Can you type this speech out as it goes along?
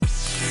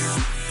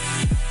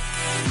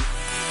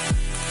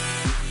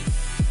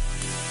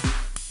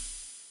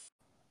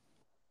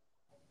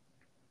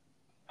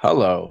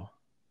Hello.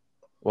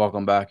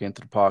 Welcome back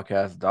into the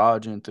podcast,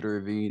 Dodge into the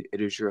Ravine. It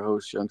is your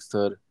host,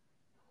 Youngstud.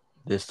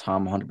 This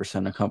time,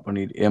 100%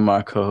 accompanied in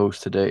my co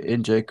host today,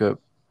 in Jacob.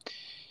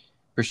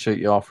 Appreciate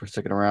y'all for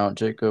sticking around.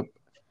 Jacob,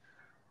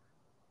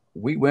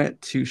 we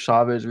went to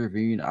Chavez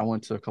Ravine. I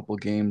went to a couple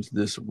games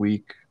this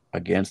week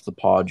against the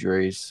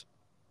Padres.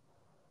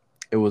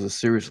 It was a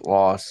serious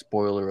loss,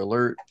 spoiler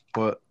alert,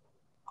 but,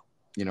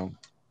 you know,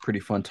 pretty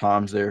fun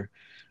times there.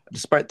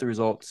 Despite the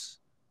results,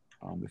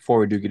 before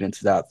we do get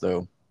into that,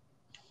 though,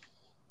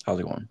 how's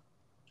it going?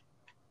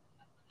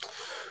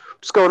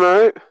 It's going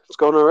all right. It's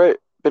going all right.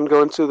 Been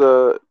going to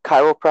the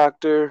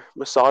chiropractor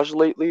massage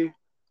lately.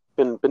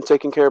 Been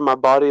taking care of my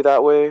body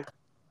that way,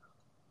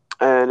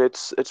 and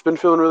it's been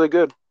feeling really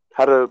good.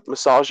 Had a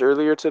massage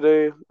earlier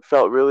today.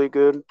 Felt really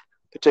good.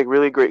 They take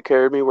really great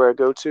care of me where I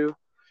go to,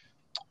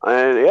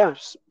 and yeah,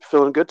 just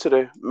feeling good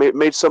today.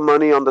 Made some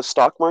money on the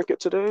stock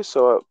market today,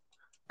 so I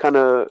kind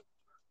of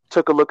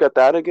took a look at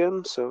that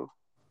again. So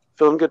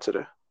feeling good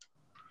today.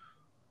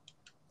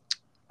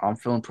 I'm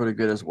feeling pretty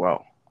good as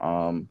well.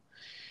 I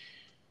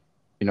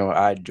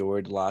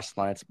enjoyed last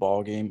night's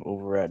ball game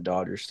over at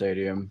Dodger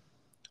Stadium.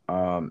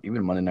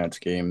 Even Monday night's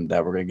game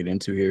that we're gonna get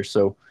into here.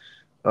 So,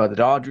 the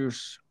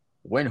Dodgers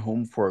went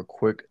home for a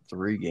quick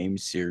three-game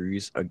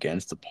series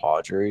against the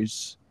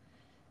Padres,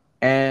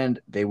 and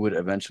they would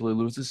eventually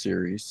lose the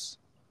series.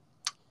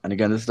 And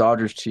again, this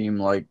Dodgers team,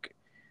 what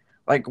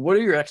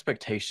are your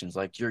expectations?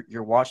 Like,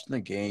 you're watching the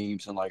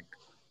games, and like,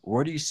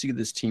 where do you see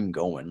this team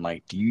going?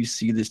 Like, do you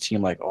see this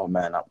team like, oh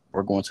man,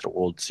 we're going to the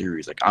World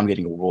Series? Like, I'm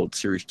getting a World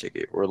Series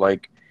ticket, or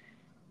like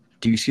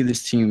do you see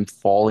this team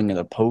falling in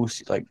the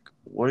post? Like,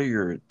 what are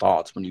your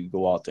thoughts when you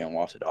go out there and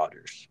watch the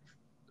Dodgers?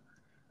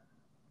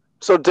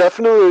 So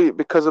definitely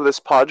because of this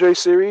Padre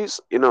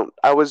series,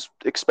 I was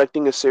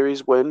expecting a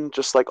series win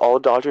just like all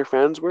Dodger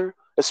fans were,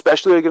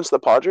 especially against the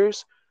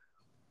Padres.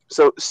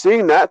 So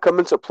seeing that come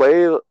into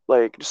play,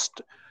 like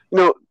just you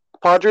know,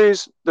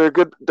 Padres, they're a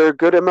good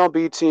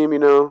MLB team.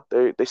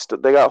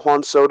 They got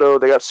Juan Soto,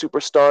 they got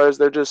superstars.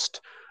 They're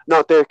just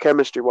not there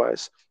chemistry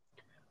wise.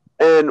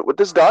 And with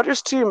this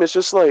Dodgers team, it's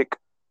just like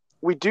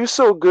we do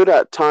so good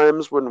at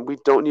times when we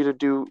don't need to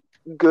do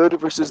good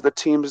versus the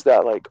teams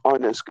that like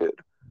aren't as good.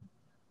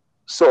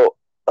 So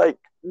like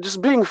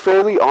just being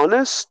fairly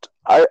honest,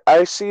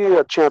 I see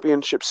a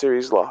championship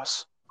series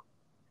loss.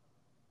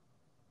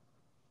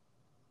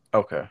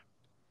 Okay.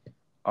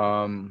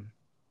 Um.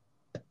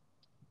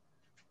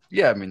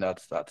 Yeah. I mean,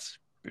 that's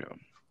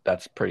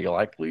pretty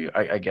likely.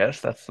 I guess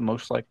that's the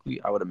most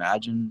likely. I would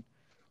imagine,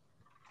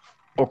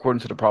 according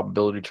to the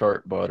probability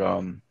chart. But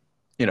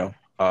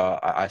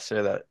I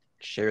say that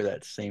share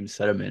that same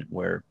sentiment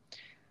where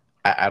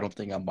I don't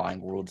think I'm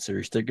buying World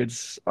Series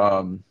tickets.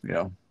 I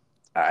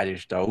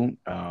just don't.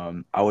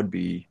 I'd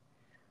be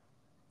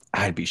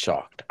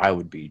shocked. I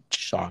would be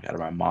shocked out of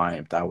my mind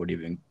if that would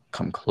even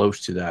come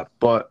close to that.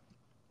 But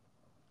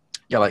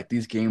yeah, like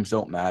these games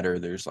don't matter.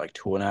 There's like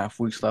 2.5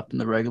 weeks left in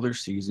the regular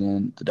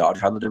season. The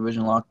Dodgers have the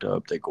division locked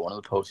up. They go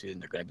into the postseason.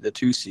 They're going to be the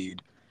two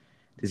seed.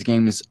 These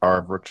games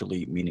are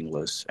virtually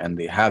meaningless, and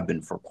they have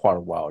been for quite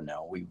a while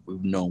now. We've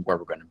known where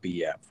we're going to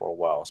be at for a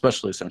while,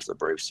 especially since the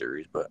Brave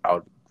series. But I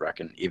would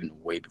reckon even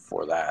way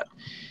before that.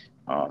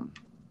 Um,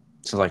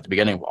 since like the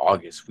beginning of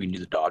August, we knew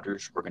the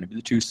Dodgers were going to be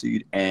the two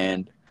seed,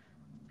 and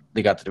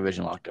they got the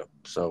division locked up.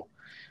 So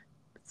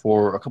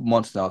for a couple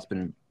months now, it's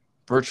been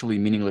virtually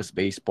meaningless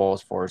baseball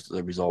as far as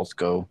the results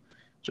go,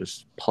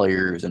 just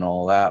players and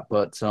all that.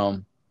 But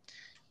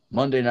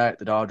Monday night,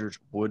 the Dodgers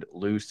would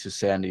lose to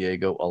San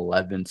Diego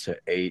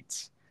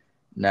 11-8.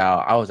 Now,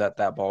 I was at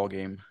that ball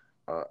game.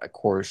 Of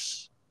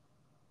course,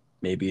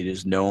 maybe it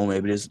is known,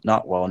 maybe it is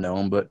not well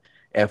known, but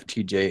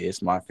FTJ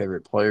is my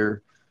favorite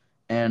player.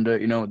 And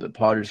the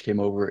Padres came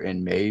over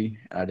in May,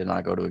 and I did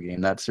not go to a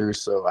game that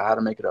series, so I had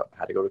to make it up.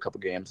 I had to go to a couple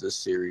games this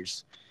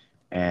series,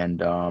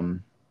 and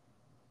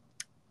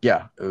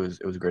yeah, it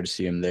was great to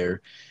see him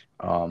there.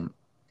 Um,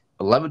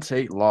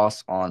 11-8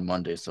 loss on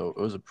Monday, so it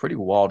was a pretty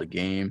wild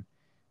game.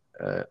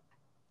 Uh,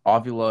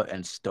 Avila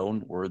and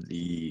Stone were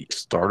the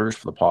starters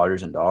for the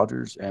Padres and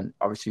Dodgers, and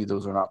obviously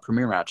those are not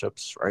premier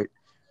matchups, right?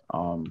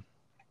 Um,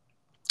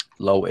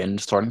 Low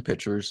end starting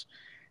pitchers,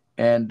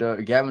 and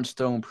Gavin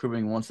Stone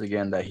proving once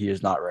again that he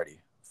is not ready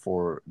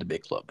for the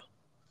big club.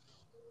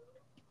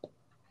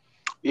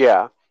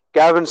 Yeah,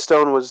 Gavin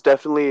Stone was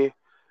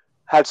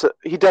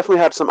he definitely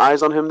had some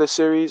eyes on him this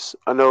series.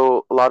 I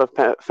know a lot of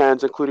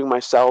fans, including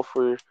myself,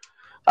 were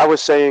I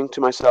was saying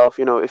to myself,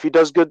 if he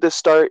does good this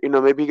start,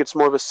 maybe he gets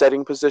more of a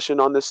setting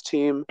position on this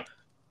team.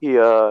 He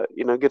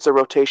gets a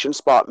rotation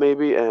spot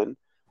maybe, and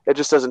it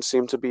just doesn't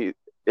seem to be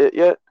it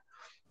yet.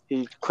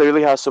 He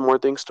clearly has some more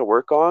things to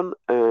work on,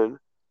 and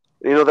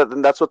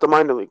that's what the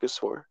minor league is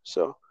for.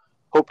 So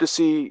hope to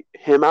see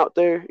him out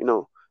there,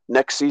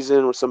 next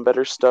season with some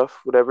better stuff,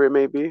 whatever it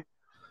may be.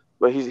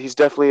 But he's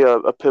definitely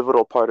a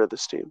pivotal part of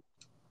this team,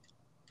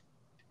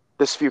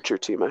 this future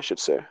team, I should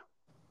say.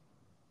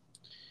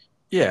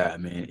 Yeah, I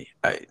mean,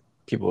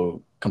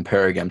 people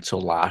comparing him to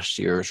last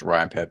year's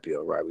Ryan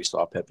Pepio, right? We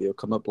saw Pepio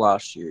come up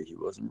last year. He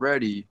wasn't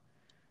ready.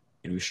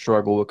 we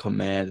struggle with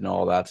command and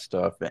all that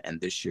stuff. And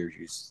this year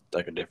he's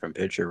like a different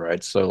pitcher,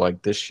 right? So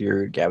like this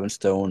year, Gavin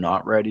Stone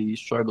not ready,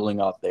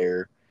 struggling out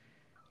there,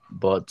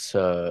 but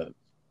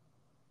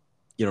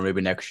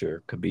maybe next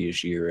year could be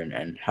his year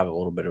and have a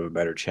little bit of a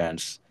better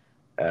chance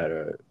at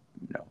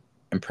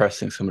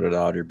impressing some of the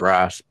Dodger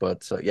brass.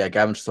 But yeah,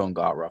 Gavin Stone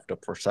got roughed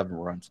up for 7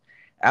 runs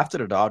after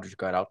the Dodgers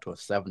got out to a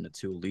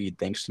 7-2 lead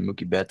thanks to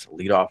Mookie Betts'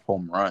 leadoff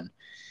home run.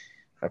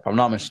 If I'm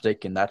not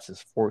mistaken, that's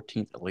his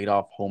 14th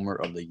leadoff homer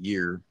of the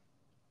year.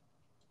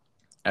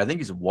 I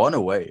think he's one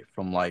away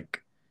from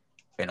like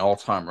an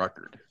all-time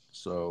record.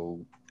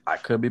 So I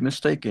could be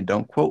mistaken.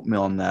 Don't quote me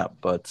on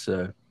that, but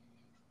No,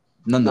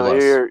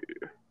 nonetheless, you're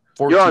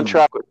on 14,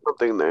 track with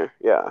something there.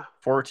 Yeah.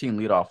 14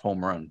 leadoff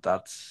home run.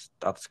 That's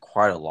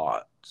quite a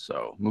lot.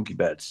 So Mookie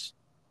Betts,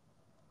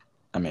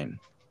 I mean,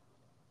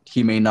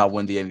 he may not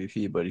win the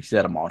MVP, but he's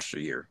had a monster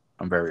year.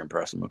 I'm very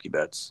impressed with Mookie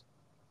Betts.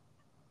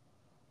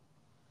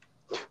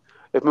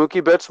 If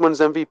Mookie Betts wins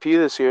MVP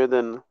this year,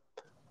 then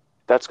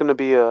that's gonna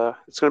be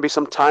it's gonna be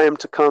some time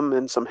to come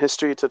and some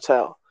history to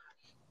tell.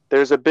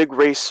 There's a big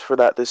race for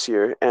that this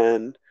year,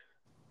 and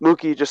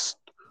Mookie just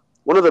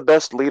one of the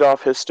best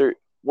leadoff history,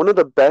 one of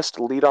the best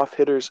leadoff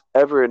hitters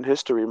ever in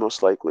history,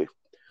 most likely.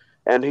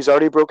 And he's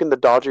already broken the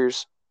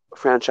Dodgers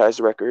franchise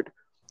record,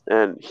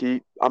 and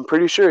I'm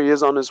pretty sure he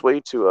is on his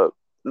way to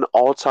an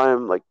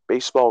all-time like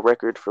baseball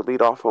record for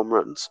leadoff home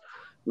runs.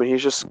 I mean,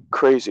 he's just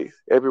crazy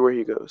everywhere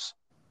he goes.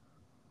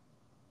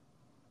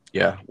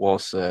 Yeah, well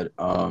said.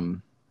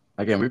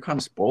 Again, we were kind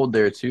of spoiled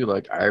there too.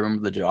 Like I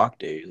remember the Jock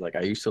days. Like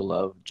I used to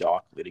love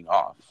Jock leading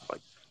off,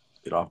 like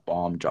lead off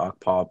bomb, Jock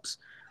pops.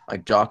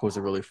 Like Jock was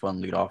a really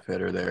fun leadoff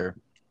hitter there.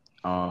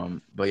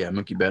 But yeah,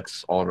 Mookie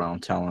Betts, all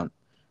around talent.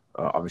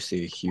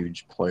 Obviously, a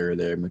huge player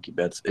there. Mookie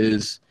Betts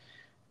is,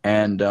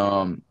 and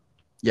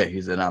yeah,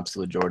 he's an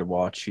absolute joy to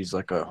watch. He's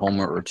like a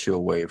homer or two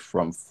away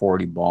from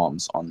 40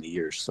 bombs on the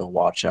year. So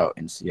watch out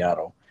in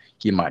Seattle.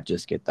 He might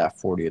just get that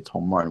 40th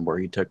home run where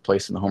he took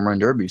place in the home run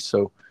derby.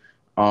 So,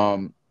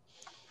 um,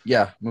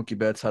 yeah, Mookie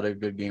Betts had a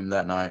good game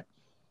that night.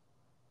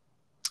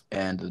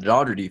 And the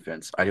Dodger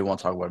defense, I didn't want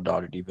to talk about the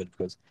Dodger defense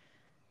because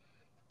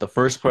the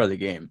first play of the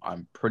game,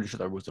 I'm pretty sure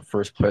that was the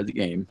first play of the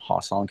game.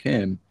 Ha-Sung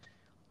Kim,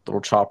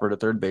 little chopper to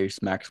third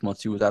base. Max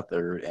Muncy was at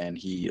third, and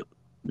he,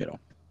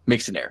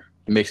 makes an error.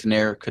 He makes an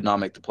error, could not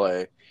make the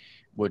play,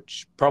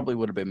 which probably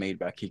would have been made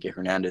by Kike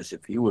Hernandez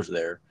if he was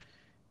there.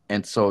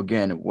 And so,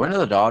 again, when are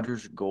the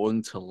Dodgers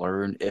going to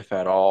learn, if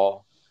at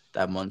all,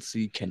 that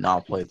Muncy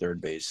cannot play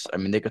third base? I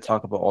mean, they could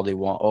talk about all they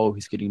want. Oh,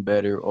 he's getting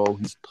better. Oh,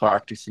 he's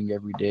practicing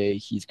every day.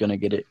 He's going to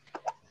get it.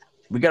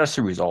 We got to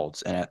see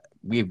results, and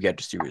we've yet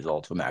to see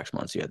results with Max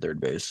Muncy at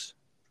third base.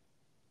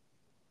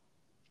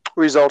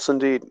 Results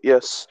indeed,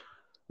 yes.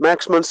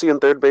 Max Muncy in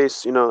third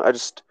base.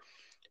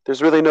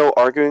 There's really no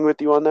arguing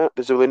with you on that.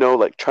 There's really no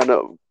like trying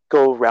to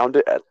go around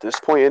it at this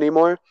point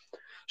anymore.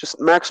 Just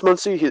Max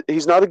Muncy,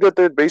 he's not a good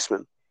third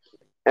baseman,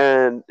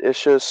 and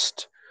it's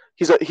just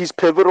he's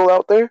pivotal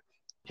out there.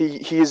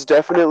 He is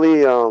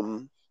definitely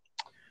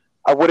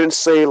I wouldn't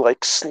say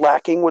like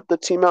slacking with the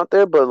team out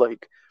there, but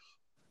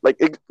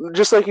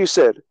just like you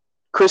said,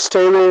 Chris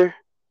Taylor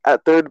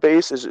at third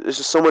base is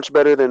just so much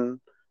better than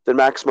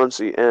Max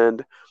Muncy,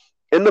 and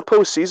in the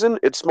postseason,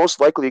 it's most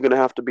likely going to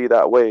have to be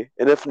that way.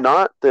 And if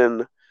not,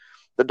 then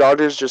the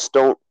Dodgers just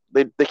don't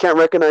they can't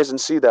recognize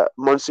and see that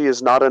Muncy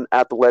is not an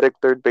athletic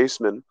third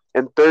baseman,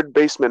 and third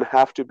basemen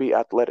have to be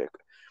athletic.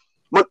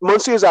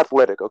 Muncy is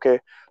athletic, okay?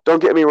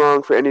 Don't get me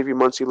wrong for any of you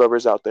Muncy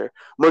lovers out there.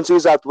 Muncy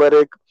is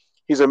athletic.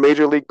 He's a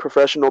major league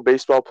professional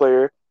baseball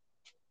player.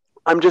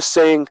 I'm just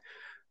saying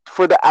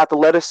for the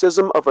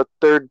athleticism of a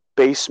third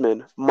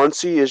baseman,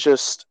 Muncy is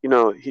just,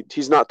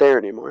 he's not there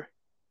anymore.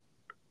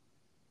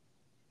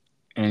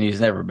 And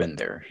he's never been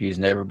there. He's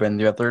never been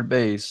there at third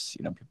base.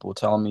 People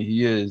telling me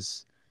he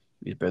is.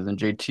 He's better than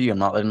JT. I'm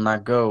not letting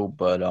that go.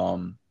 But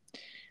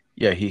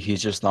yeah,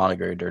 he's just not a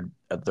great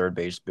third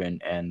baseman.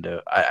 And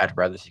I'd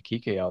rather see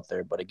Kike out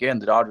there. But again,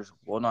 the Dodgers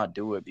will not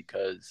do it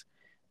because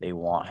they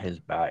want his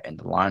bat in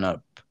the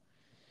lineup.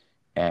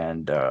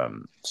 And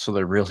so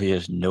there really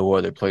is no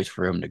other place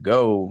for him to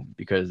go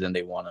because then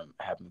they want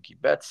to have Mookie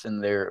Betts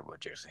in there with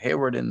Jason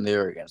Hayward in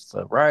there against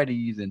the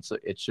righties. And so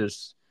it's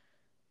just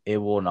it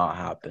will not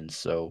happen.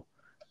 So,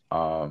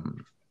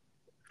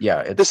 yeah,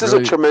 it's This is a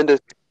really. tremendous.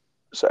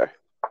 Sorry.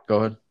 Go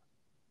ahead.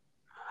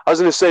 I was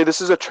going to say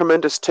this is a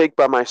tremendous take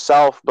by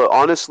myself, but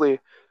honestly,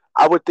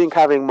 I would think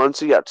having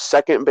Muncy at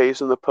second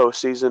base in the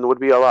postseason would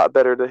be a lot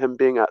better than him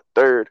being at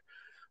third.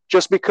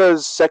 Just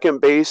because second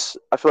base,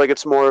 I feel like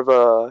it's more of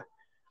a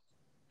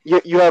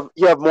you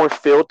have more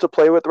field to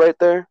play with right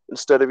there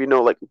instead of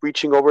like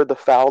reaching over the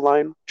foul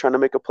line trying to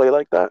make a play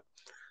like that.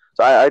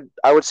 So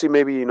I would see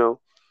maybe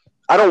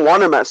I don't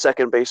want him at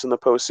second base in the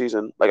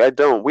postseason. Like I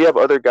don't. We have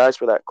other guys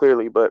for that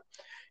clearly, but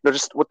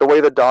just with the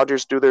way the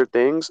Dodgers do their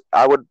things,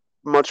 I would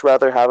much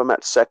rather have him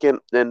at second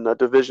in a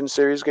division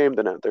series game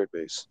than at third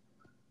base.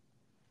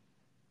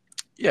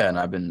 Yeah, and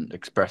I've been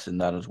expressing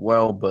that as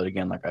well. But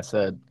again, like I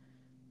said,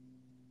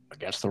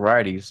 against the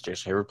righties,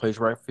 Jason Hayward plays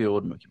right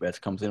field. Mookie Betts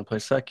comes in and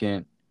plays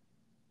second.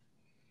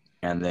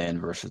 And then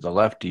versus the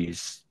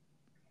lefties,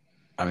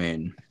 I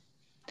mean,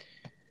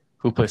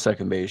 who played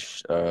second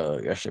base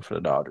yesterday for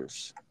the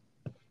Dodgers?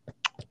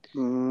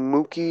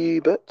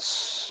 Mookie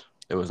Betts.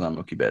 It was not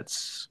Mookie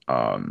Betts.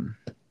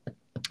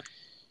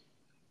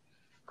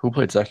 Who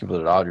played second for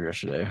the Dodgers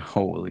yesterday?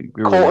 Holy,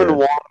 we were Colton there.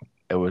 Wong.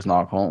 It was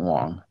not Colton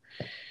Wong,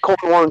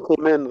 Colton Wong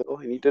came in though,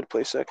 and he did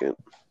play second.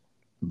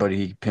 but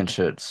he pinch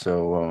hit.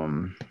 So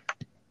I'm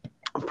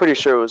pretty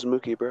sure it was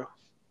Mookie, bro.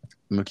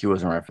 Mookie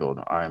was in right field.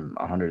 I'm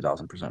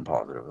 100,000%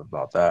 positive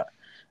about that.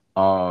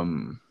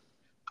 Um,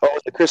 Oh,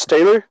 was it Chris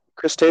Taylor?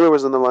 Chris Taylor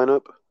was in the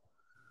lineup.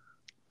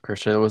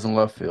 Chris Taylor was in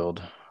left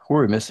field. Who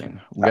are we missing?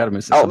 We got to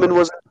miss Outman somebody.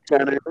 was in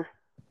center.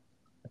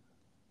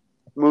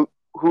 Who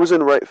was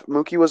in right?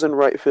 Mookie was in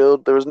right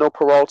field. There was no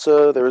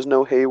Peralta. There was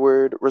no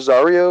Hayward.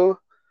 Rosario.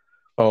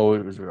 Oh,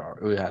 it was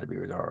Rizarro. It had to be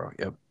Rizarro.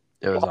 Yep,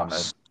 it was Ahmed.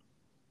 Fox,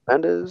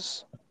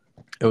 Mendes.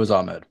 It was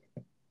Ahmed,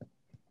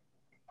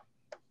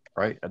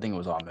 right? I think it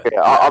was Ahmed. Yeah,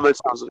 Yeah.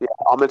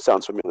 Ahmed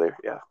sounds familiar.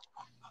 Yeah.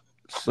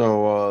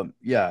 So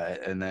yeah,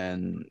 and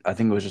then I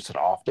think it was just an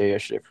off day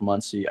yesterday for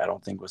Muncie. I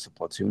don't think it was a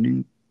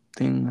platooning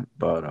thing,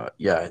 but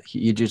yeah,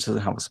 he just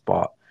doesn't have a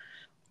spot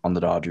on the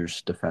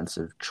Dodgers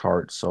defensive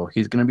chart, so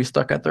he's going to be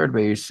stuck at third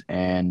base,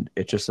 and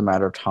it's just a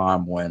matter of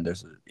time when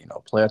there's a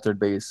play at third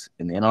base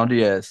in the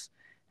NLDS,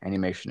 and he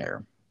makes an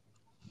error.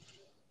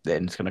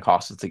 Then it's going to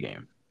cost us the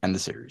game and the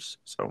series.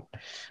 So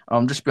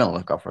just be on the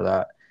lookout for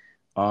that.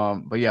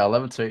 But yeah,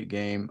 11-8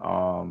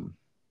 game.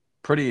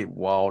 Pretty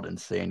wild,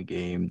 insane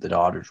game. The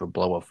Dodgers would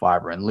blow a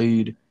 5-run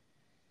lead.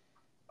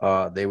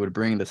 They would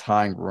bring the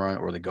tying run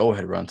or the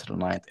go-ahead run to the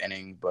ninth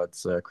inning, but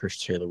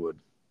Chris Taylor would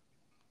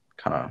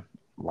kind of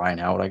line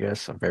out, I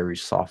guess, a very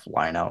soft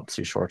line out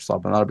to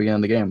shortstop, and that'll be the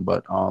end of the game.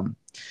 But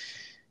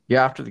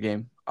yeah, after the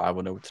game, I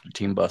went over to the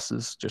team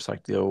buses, just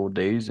like the old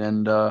days,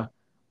 and I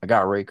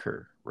got Ray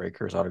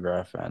Kerr's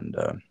autograph, and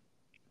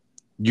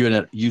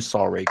you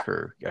saw Ray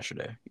Kerr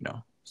yesterday,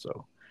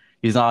 so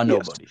he's not a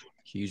Yes. nobody.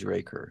 He's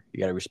Ray Kerr. You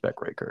got to respect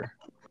Ray Kerr.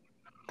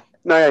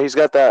 No, yeah, he's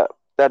got that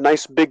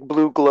nice big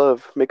blue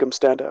glove, make him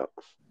stand out.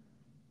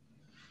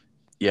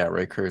 Yeah,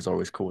 Ray Kerr is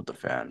always cool with the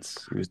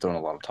fans. He was doing a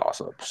lot of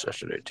toss-ups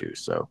yesterday too,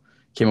 so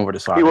came over to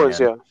sign He him was,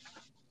 in.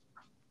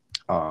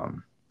 yeah.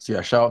 So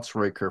yeah, shout out to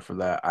Ray Kerr for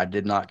that. I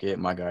did not get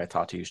my guy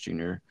Tatis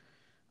Jr.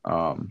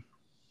 Um,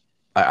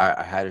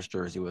 I had his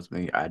jersey with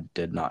me. I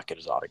did not get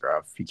his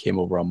autograph. He came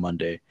over on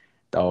Monday.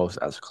 That was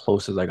as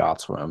close as I got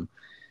to him,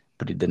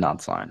 but he did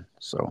not sign.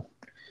 So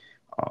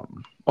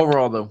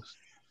overall, though,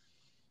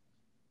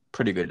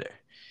 pretty good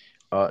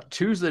day.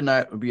 Tuesday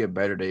night would be a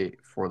better day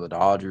for the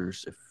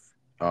Dodgers if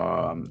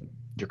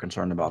you're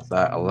concerned about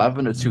that.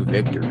 11-2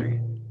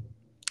 victory.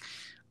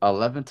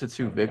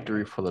 11-2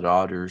 victory for the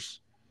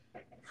Dodgers.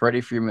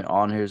 Freddie Freeman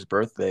on his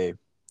birthday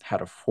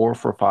had a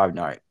 4-for-5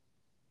 night.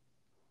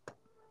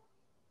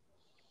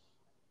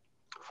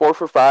 4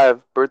 for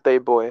 5, birthday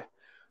boy.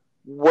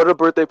 What a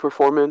birthday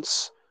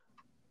performance.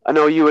 I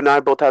know you and I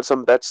both had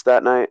some bets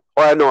that night.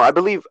 Or I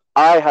believe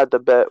I had the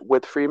bet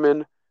with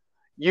Freeman.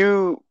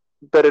 You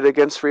betted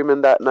against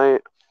Freeman that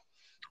night.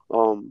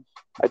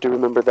 I do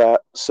remember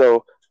that.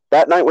 So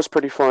that night was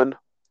pretty fun.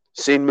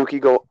 Seeing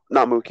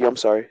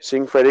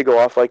seeing Freddie go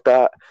off like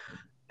that.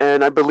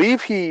 And I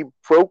believe he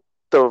broke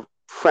the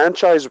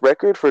franchise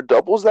record for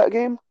doubles that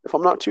game, if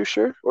I'm not too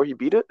sure, or he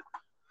beat it.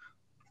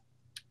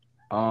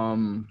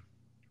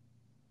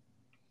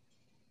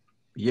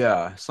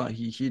 Yeah, so I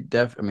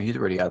mean, he's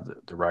already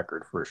got the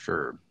record for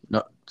sure.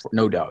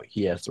 No doubt,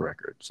 he has the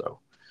record. So,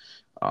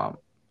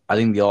 I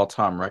think the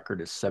all-time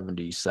record is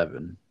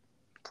 77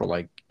 for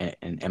like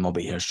in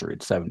MLB history.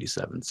 It's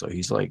 77, so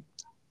he's like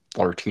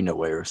 13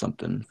 away or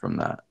something from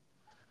that.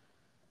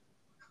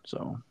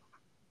 So,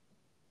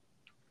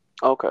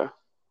 Okay.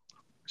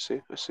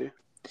 I see.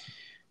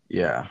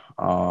 yeah.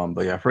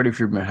 But yeah, Freddie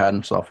Freeman had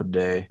himself a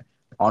day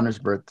on his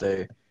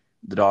birthday.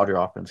 The Dodger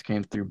offense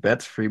came through.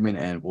 Betts, Freeman,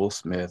 and Will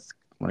Smith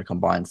when it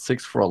combined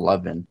 6 for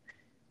 11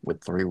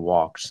 with 3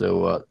 walks.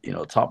 So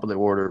top of the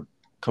order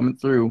coming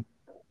through.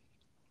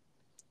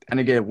 And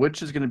again,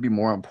 which is going to be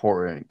more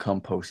important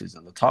come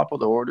postseason, the top of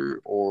the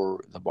order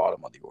or the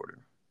bottom of the order?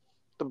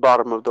 The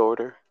bottom of the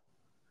order.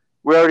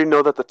 We already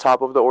know that the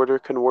top of the order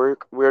can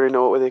work. We already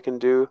know what they can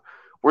do.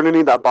 We're going to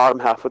need that bottom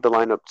half of the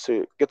lineup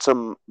to get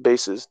some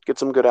bases, get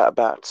some good at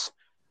bats.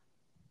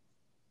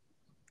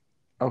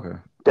 Okay.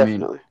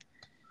 Definitely.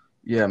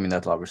 I mean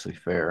that's obviously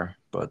fair,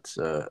 but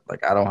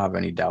I don't have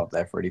any doubt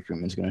that Freddie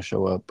Freeman's going to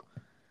show up.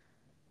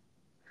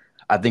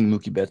 I think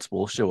Mookie Betts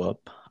will show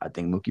up.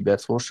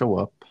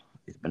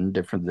 He's been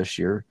different this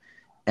year.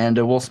 And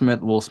Will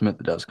Smith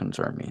does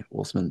concern me.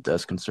 Will Smith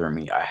does concern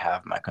me. I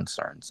have my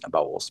concerns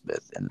about Will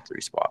Smith in the 3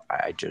 spot.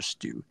 I just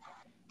do.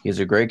 He's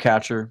a great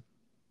catcher.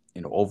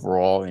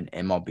 Overall in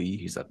MLB,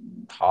 he's a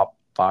top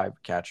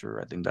 5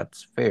 catcher. I think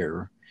that's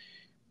fair.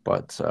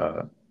 But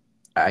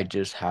I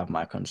just have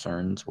my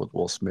concerns with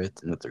Will Smith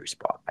in the 3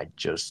 spot. I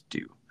just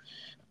do,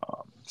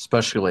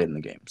 especially late in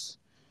the games.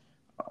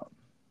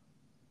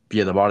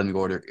 Yeah, the bottom of the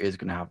order is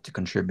going to have to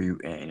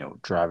contribute and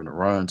driving the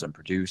runs and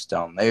produce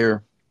down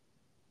there.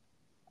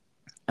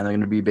 and they're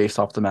going to be based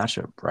off the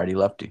matchup, righty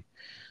lefty.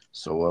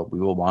 So we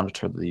will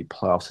monitor the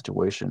playoff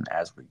situation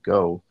as we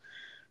go.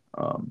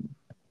 Um,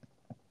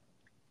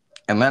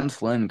 and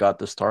Lance Lynn got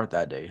the start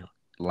that day.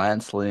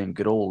 Lance Lynn,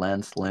 good old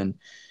Lance Lynn,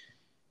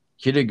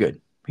 he did good.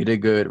 He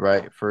did good,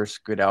 right?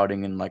 First good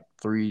outing in like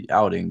 3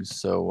 outings.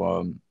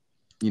 So,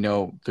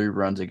 3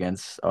 runs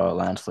against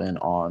Lance Lynn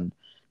on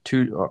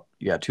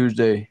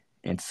Tuesday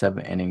in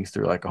 7 innings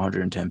through like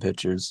 110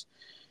 pitches.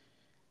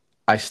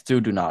 I still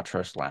do not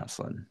trust Lance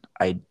Lynn.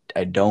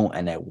 I don't,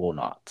 and I will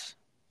not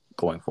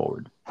going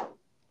forward.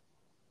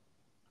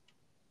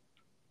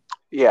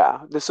 Yeah,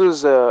 this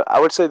was I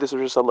would say this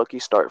was just a lucky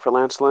start for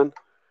Lance Lynn.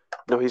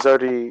 He's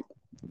already,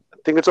 I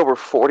think it's over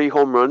 40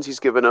 home runs he's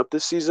given up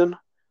this season,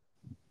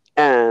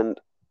 and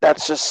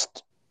that's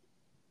just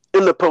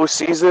in the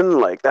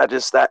postseason. Like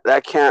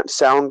that can't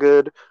sound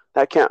good.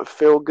 That can't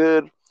feel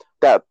good.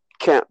 That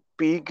can't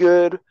be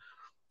good.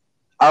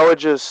 I would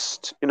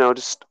just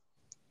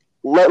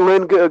let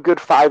Lynn get a good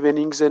 5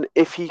 innings in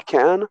if he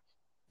can,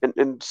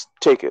 and just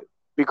take it.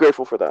 Be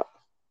grateful for that.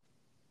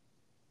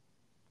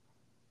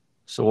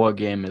 So, what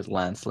game is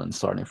Lance Lynn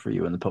starting for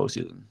you in the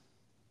postseason?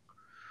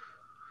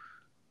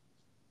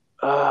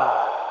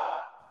 Uh,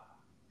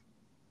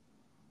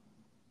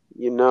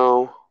 you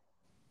know,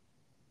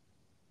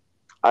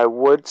 I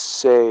would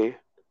say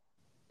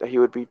that he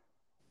would be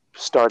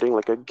starting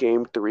like a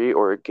game 3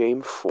 or a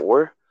game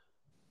 4,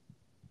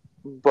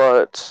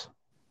 but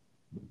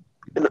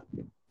in a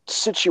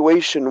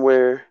situation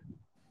where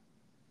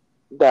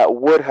that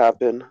would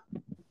happen,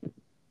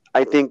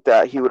 I think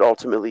that he would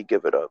ultimately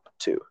give it up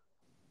too.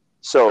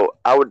 So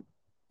I would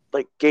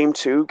like game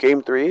 2,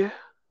 game 3.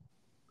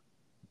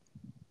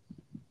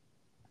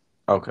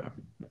 Okay.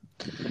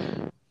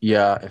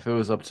 Yeah, if it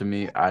was up to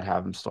me, I'd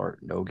have him start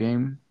no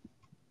game.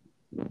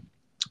 Yeah,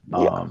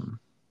 Um,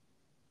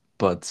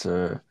 but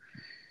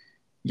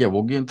yeah,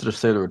 we'll get into the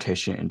state of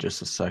rotation in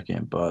just a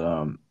second.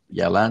 But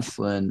yeah, Lance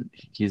Lynn,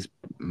 he's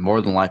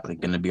more than likely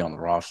going to be on the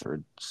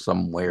roster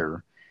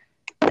somewhere,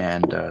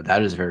 and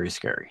that is very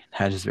scary.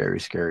 That is very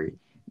scary.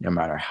 No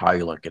matter how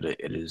you look at it,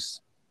 it is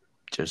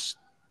just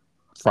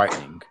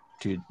frightening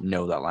to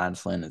know that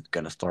Lance Lynn is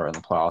going to start in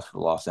the playoffs for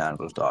the Los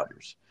Angeles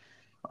Dodgers.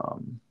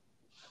 Um,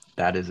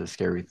 that is a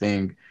scary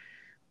thing.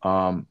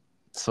 Um,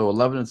 so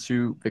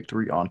 11-2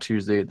 victory on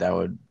Tuesday. That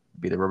would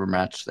be the rubber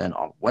match. Then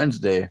on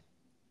Wednesday,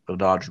 the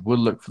Dodgers would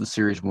look for the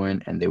series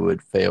win, and they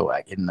would fail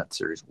at getting that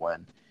series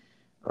win.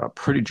 A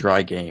pretty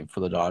dry game for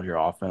the Dodger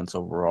offense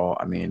overall.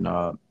 I mean,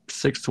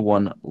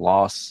 6-1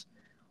 loss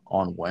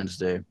on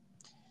Wednesday.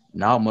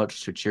 Not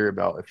much to cheer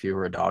about if you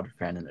were a Dodger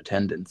fan in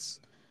attendance,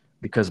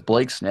 because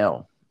Blake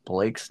Snell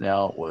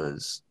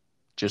was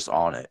just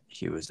on it.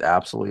 He was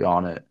absolutely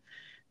on it,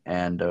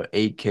 and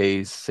 8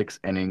 Ks, 6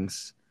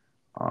 innings.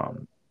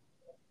 Um,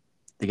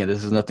 Again,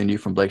 this is nothing new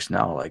from Blake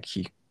Snell. Like,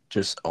 he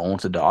just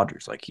owns the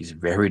Dodgers. Like, he's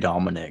very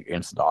dominant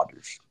against the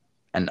Dodgers,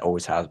 and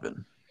always has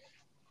been.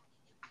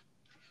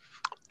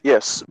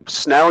 yes.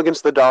 Snell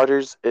against the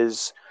Dodgers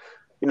is,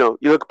 you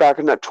look back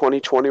in that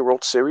 2020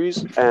 World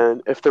Series,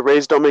 and if the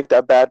Rays don't make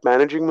that bad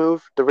managing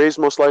move, the Rays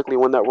most likely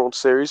win that World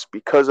Series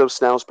because of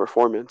Snell's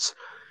performance.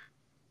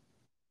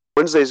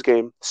 Wednesday's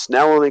game,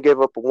 Snell only gave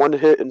up 1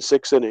 hit in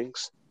 6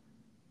 innings.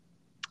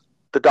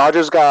 The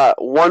Dodgers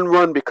got 1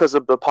 run because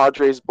of the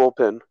Padres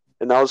bullpen,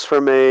 and that was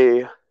from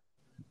a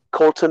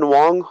Colton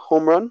Wong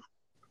home run.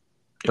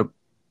 Yep.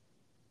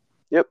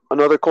 Yep,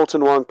 another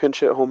Colton Wong pinch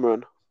hit home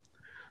run.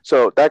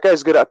 So that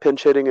guy's good at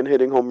pinch hitting and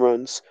hitting home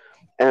runs.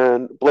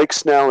 And Blake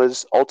Snell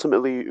is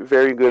ultimately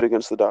very good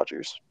against the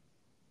Dodgers.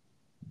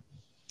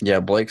 Yeah,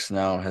 Blake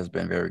Snell has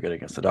been very good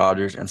against the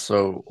Dodgers, and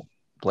so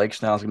Blake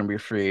Snell is going to be a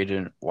free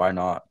agent. Why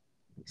not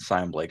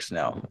sign Blake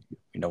Snell?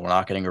 We're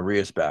not getting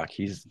Arias back.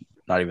 He's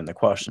not even the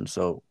question.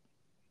 So,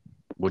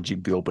 would you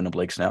be open to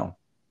Blake Snell?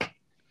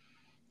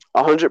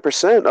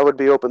 100%, I would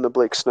be open to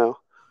Blake Snell.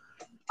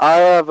 I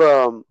have,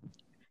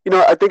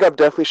 I think I've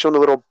definitely shown a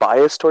little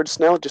bias towards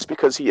Snell just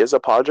because he is a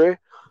Padre.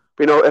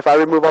 But, if I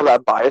remove all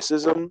that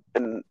biasism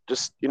and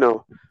just,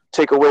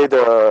 take away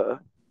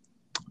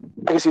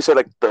I guess you said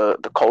like the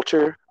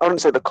culture. I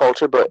wouldn't say the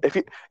culture, but if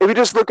you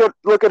just look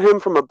at him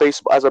from a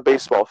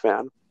baseball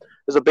fan,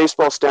 as a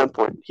baseball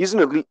standpoint, he's an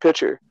elite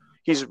pitcher.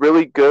 He's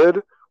really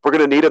good. We're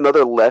gonna need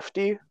another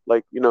lefty.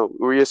 Like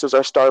Urias is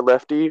our star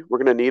lefty. We're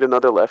gonna need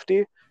another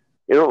lefty.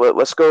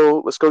 Let's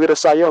go get a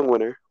Cy Young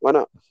winner. Why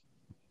not?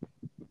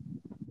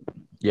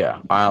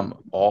 Yeah, I'm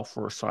all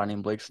for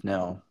signing Blake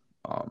Snell.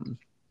 Um,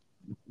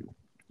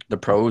 the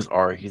pros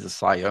are he's a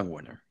Cy Young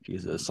winner.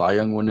 He's a Cy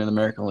Young winner in the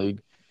American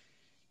League.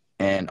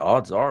 And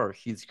odds are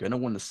he's going to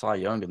win the Cy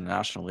Young in the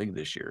National League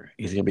this year.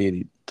 He's going to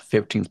be the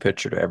 15th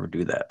pitcher to ever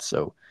do that.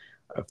 So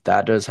if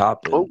that does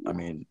happen, Oh, I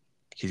mean,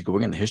 he's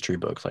going in the history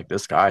books. Like,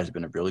 this guy has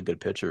been a really good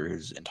pitcher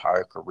his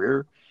entire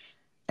career.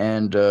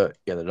 And, yeah,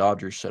 the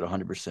Dodgers should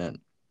 100%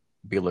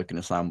 be looking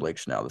to sign Blake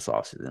Snell this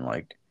offseason.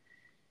 Like,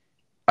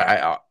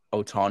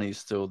 Otani's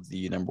still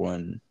the number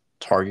one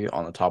target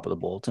on the top of the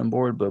bulletin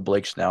board, but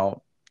Blake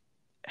Snell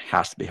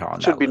has to be high on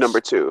should that be number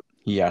list. two.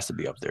 He has to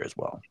be up there as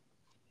well.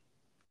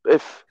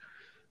 If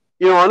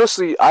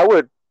Honestly, I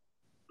would.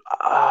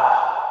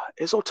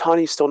 Is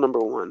Otani still number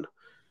one?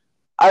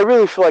 I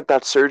really feel like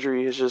that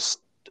surgery is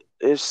just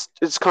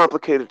it's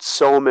complicated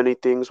so many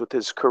things with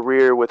his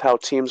career, with how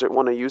teams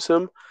want to use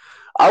him.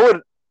 I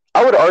would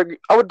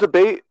I would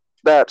debate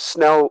that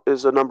Snell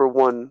is a number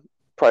one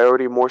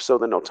priority more so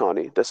than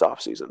Otani this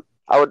offseason.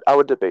 I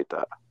would debate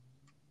that.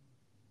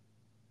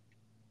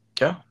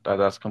 Yeah,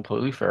 that's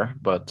completely fair.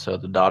 But the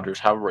Dodgers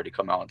have already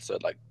come out and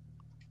said like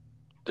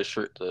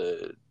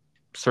the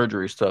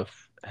surgery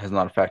stuff has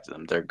not affected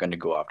them. They're going to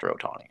go after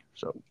Otani,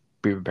 so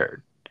be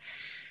prepared.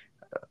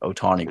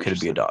 Otani could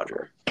be a Interesting.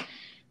 Dodger. Okay.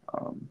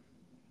 Um,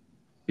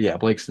 yeah,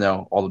 Blake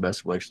Snell, all the best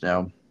to Blake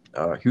Snell.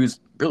 He was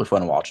really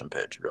fun to watch him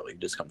pitch. Really, he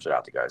just comes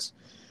out the guys.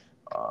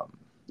 Um,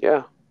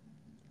 Yeah,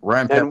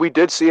 Ryan and Pep, we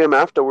did see him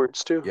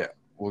afterwards too. yeah,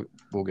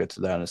 we'll get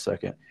to that in a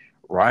second.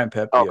 Ryan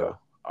Okay. Pepio,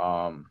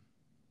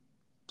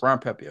 Ryan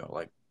Pepio,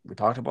 like we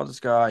talked about this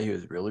guy, he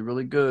was really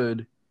really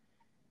good.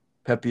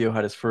 Pepio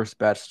had his first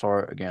bad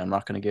start. Again, I'm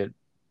not going to get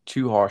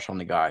too harsh on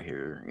the guy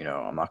here.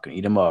 I'm not going to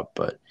eat him up,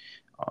 but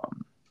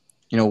um,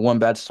 one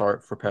bad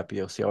start for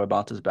Pepio. See how he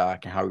bounces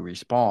back and how he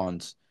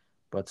responds.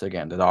 But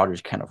again, the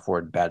Dodgers can't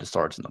afford bad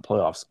starts in the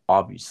playoffs,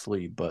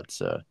 obviously. But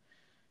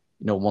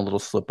one little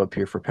slip up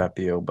here for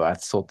Pepio, but I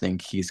still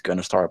think he's going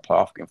to start a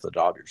playoff game for the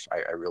Dodgers.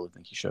 I really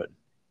think he should.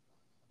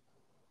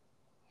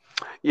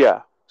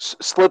 Yeah,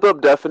 slip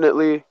up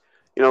definitely.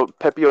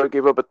 Pepio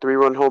gave up a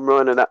 3-run home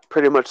run, and that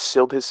pretty much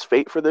sealed his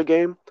fate for the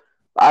game.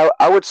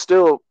 I would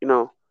still,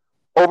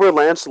 over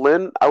Lance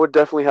Lynn, I would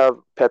definitely have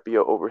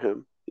Pepio over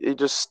him. It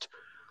just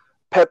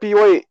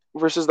Pepio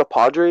versus the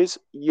Padres.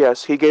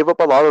 Yes, he gave up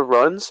a lot of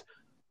runs,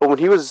 but when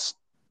he was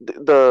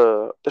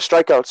the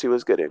strikeouts he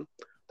was getting,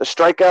 the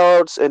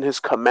strikeouts and his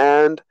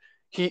command,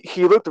 he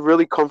looked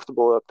really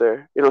comfortable up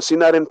there. Seeing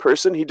that in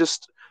person, he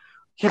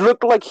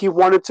looked like he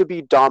wanted to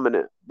be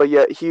dominant, but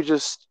yet he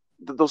just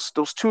those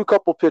two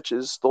couple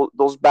pitches,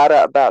 those bad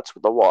at bats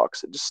with the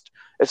walks,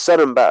 it set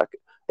him back.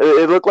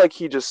 It looked like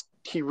he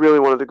really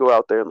wanted to go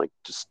out there and like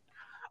just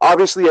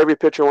obviously every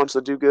pitcher wants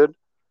to do good.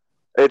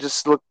 It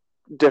just looked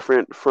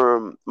different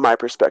from my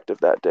perspective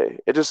that day.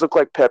 It just looked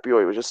like Pepe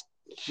was just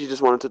he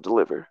just wanted to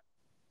deliver.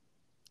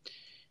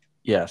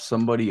 Yeah,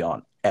 somebody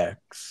on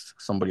X,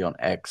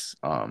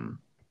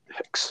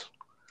 Hicks.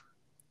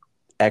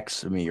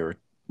 X me or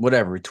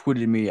whatever,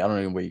 tweeted me. I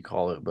don't know what you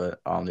call it, but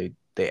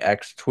they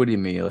X tweeted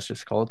me. Let's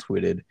just call it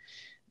tweeted.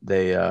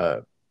 They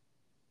uh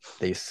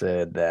they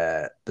said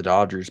that the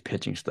Dodgers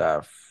pitching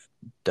staff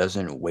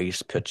doesn't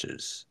waste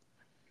pitches.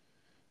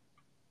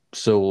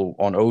 So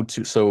on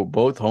 0-2, so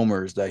both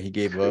homers that he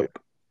gave up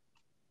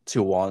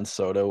to Juan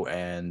Soto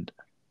and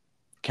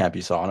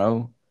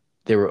Campisano,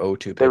 they were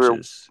 0-2 They were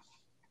pitches.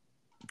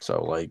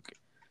 So like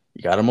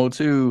you got him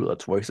 0-2,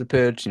 let's waste a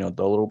pitch, throw a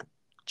little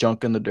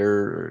junk in the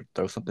dirt or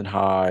throw something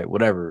high,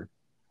 whatever.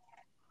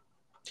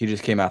 He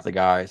just came at the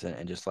guys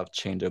and just left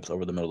changeups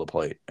over the middle of the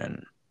plate,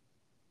 and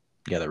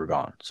yeah, they were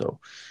gone. So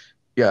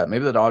yeah,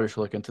 maybe the Dodgers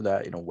should look into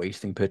that.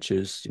 Wasting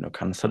pitches.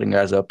 Kind of setting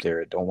guys up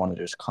there. Don't want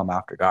to just come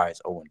after guys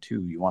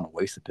 0-2. You want to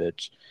waste a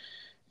pitch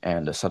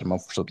and set them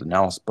up for something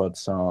else. But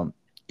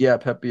yeah,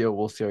 Pepio,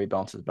 we'll see how he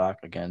bounces back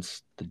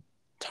against the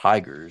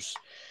Tigers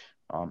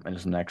in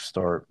his next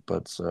start.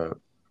 But so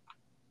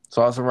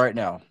as of right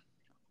now,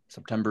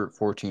 September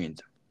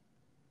 14th,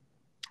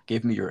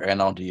 give me your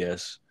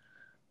NLDS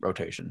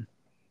rotation.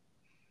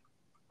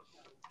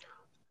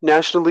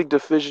 National League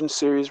Division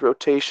Series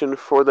rotation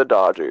for the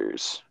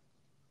Dodgers.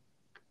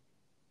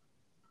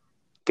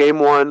 Game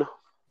one,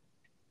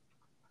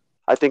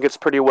 I think it's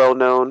pretty well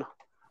known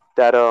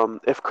that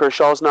if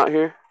Kershaw's not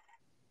here,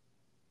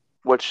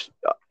 which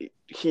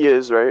he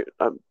is, right?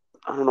 I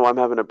don't know why I'm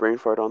having a brain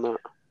fart on that.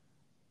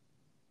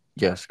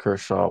 Yes,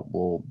 Kershaw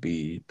will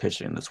be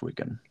pitching this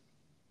weekend.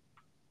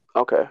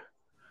 Okay.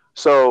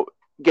 So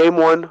game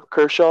one,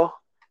 Kershaw.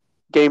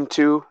 Game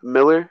two,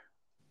 Miller.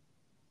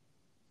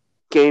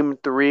 Game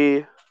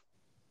three,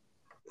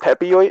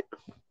 Pepioit.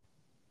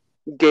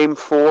 Game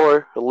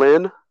four,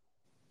 Lynn.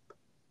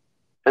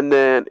 And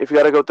then if you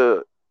got to go with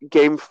the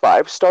game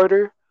five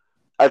starter,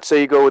 I'd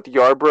say you go with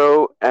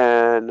Yarbrough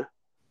and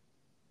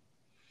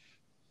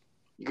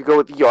you could go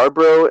with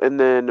Yarbrough and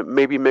then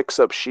maybe mix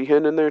up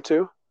Sheehan in there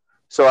too.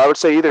 So I would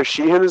say either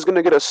Sheehan is going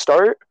to get a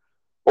start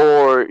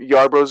or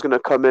Yarbrough is going to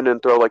come in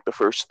and throw like the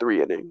first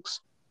 3 innings.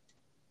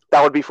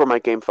 That would be for my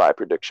game five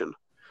prediction.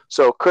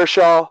 So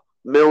Kershaw,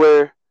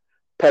 Miller,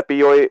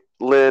 Pepioit,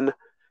 Lynn,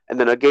 and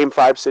then a game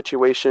five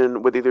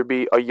situation would either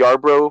be a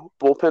Yarbrough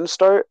bullpen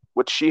start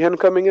with Sheehan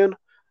coming in,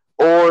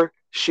 or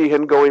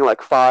Sheehan going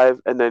like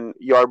five, and then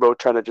Yarbrough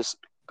trying to just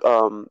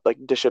like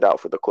dish it out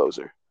for the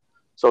closer.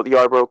 So the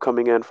Yarbrough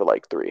coming in for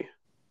like three.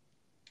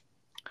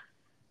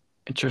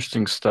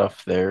 Interesting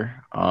stuff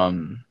there.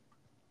 I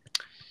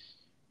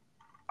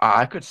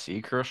could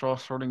see Kershaw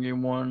starting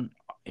game one.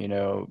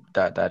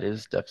 That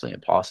is definitely a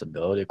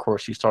possibility. Of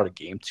course, he started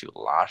game two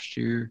last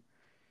year.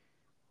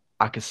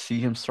 I could see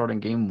him starting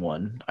game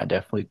one. I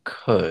definitely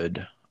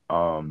could.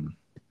 Um,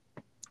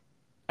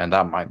 and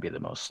that might be the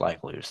most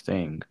likeliest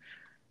thing.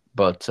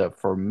 But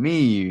for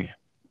me,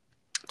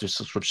 just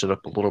to switch it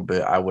up a little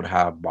bit, I would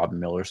have Bob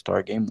Miller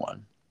start game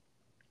one.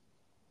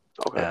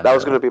 Okay, that And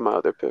was gonna be my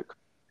other pick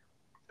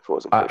if it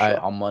wasn't I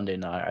Kershaw. on Monday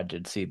night I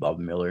did see Bob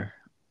Miller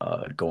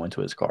go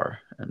into his car,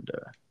 and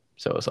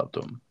so it's up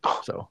to him.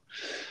 Oh, So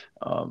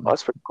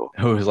that's pretty cool.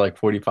 it was like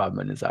 45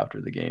 minutes after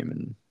the game,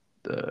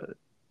 and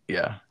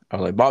yeah, I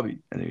was like Bobby,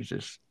 and he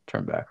just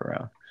turned back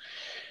around.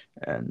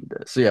 And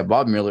so yeah,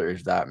 Bob Miller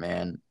is that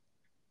man.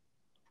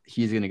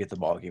 He's gonna get the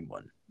ball game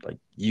one. Like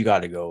you got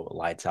to go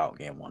lights out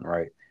game one,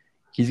 right?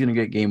 He's gonna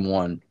get game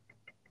one.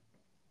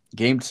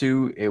 Game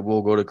two, it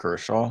will go to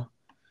Kershaw.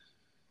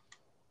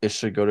 It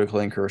should go to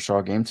Clayton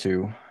Kershaw. Game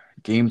two,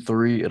 game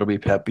three, it'll be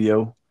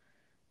Pepio,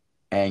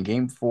 and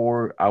game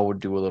four, I would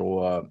do a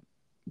little.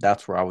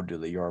 That's where I would do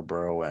the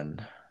Yarbrough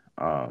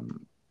and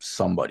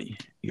somebody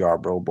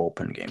Yarbrough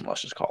bullpen game.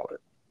 Let's just call it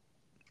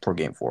for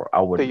game four.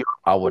 The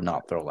I would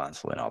not throw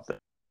Lance Lynn out there.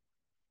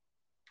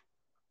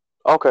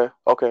 Okay,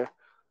 okay.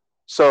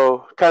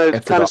 So kind of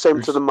If the kind of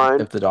same to the Dodgers,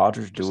 mind. if the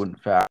Dodgers do Just in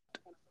fact,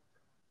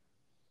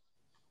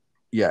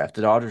 yeah, if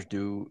the Dodgers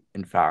do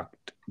in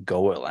fact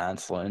go at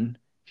Lance Lynn,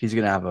 he's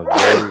gonna have a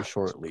very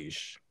short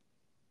leash.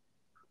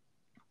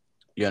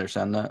 You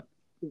understand that?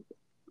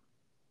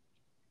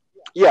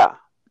 yeah,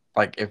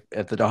 Like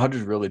if the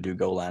Dodgers really do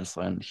go Lance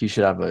Lynn, he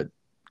should have a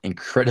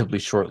incredibly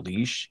short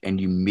leash,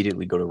 and you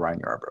immediately go to Ryan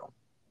Yarbrough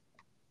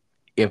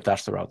if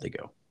that's the route they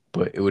go.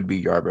 But it would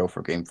be Yarbrough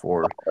for game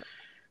four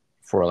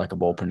for like a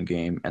bullpen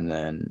game, and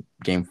then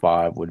game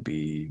five would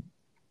be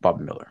Bob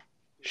Miller.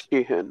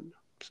 Sheehan.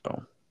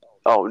 So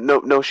Oh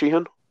no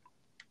Sheehan.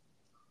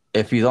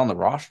 if he's on the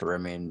roster, I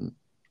mean,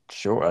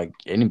 sure, like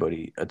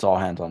anybody, it's all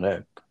hands on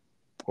deck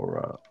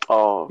for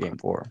Oh, okay. game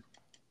four.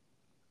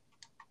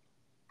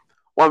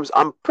 Well,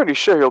 I'm pretty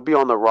sure he'll be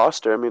on the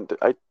roster. I mean,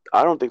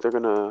 I don't think they're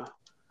gonna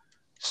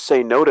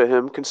say no to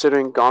him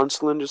considering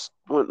Gonsolin just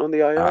went on the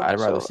IL. I'd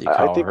rather So see I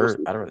Kyle think we'll Hurt.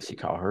 see I'd rather see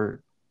Kyle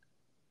Hurt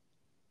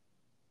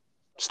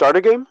start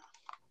a game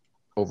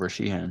over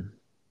Sheehan.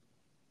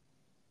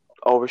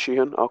 over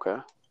Sheehan. Okay.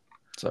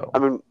 So I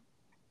mean,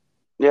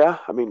 yeah.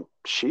 I mean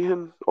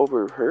Sheehan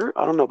over Hurt.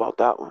 I don't know about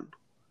that one.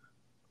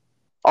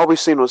 All we've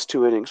seen was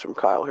 2 innings from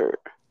Kyle Hurt.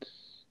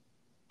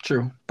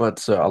 true,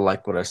 but I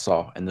like what I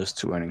saw in those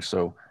two innings.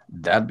 So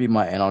that'd be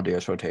my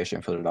NLDS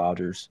rotation for the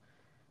Dodgers.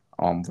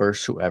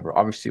 Versus whoever.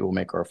 Obviously, we'll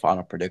make our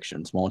final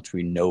predictions once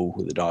we know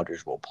who the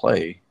Dodgers will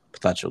play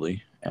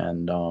potentially,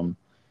 and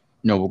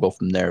we'll go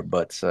from there.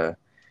 But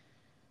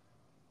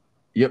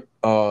yep.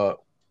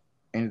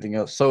 Anything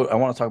else? So I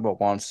want to talk about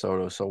Juan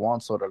Soto. So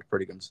Juan Soto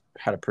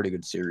had a pretty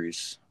good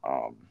series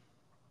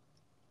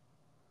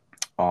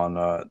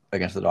on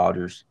against the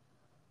Dodgers.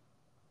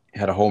 He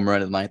had a home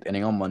run in the ninth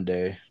inning on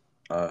Monday.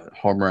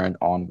 Home run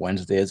on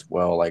Wednesday as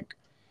well. Like,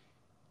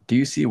 do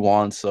you see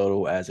Juan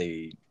Soto as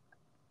a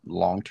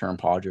long-term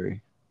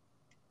Padre?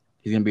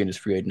 He's gonna be in his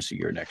free agency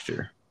year next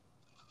year.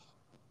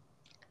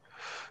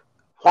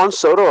 Juan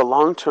Soto, a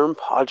long-term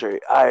Padre.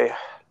 I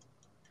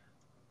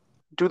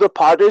Do the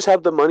Padres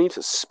have the money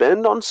to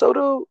spend on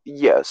Soto?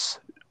 Yes.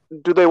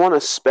 Do they want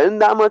to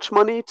spend that much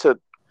money to,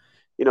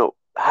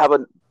 have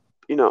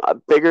a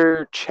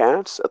bigger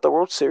chance at the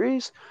World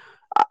Series?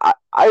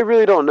 I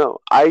really don't know.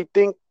 I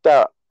think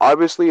that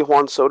obviously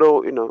Juan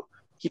Soto,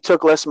 he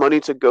took less money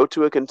to go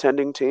to a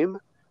contending team.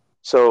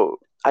 So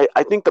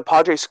I think the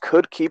Padres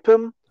could keep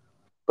him,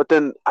 but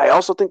then I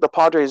also think the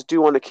Padres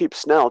do want to keep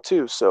Snell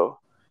too. So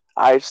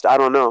I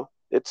don't know.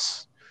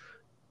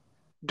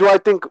 Do I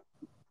think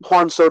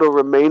Juan Soto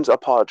remains a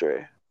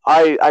Padre?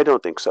 I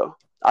don't think so.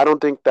 I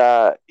don't think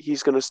that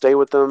he's going to stay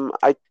with them.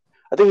 I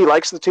think he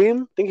likes the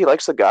team. I think he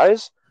likes the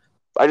guys.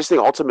 I just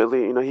think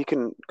ultimately, he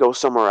can go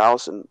somewhere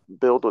else and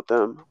build with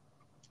them.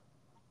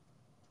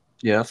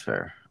 Yeah, that's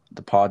fair.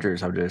 The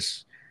Padres have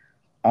just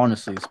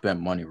honestly spent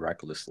money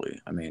recklessly.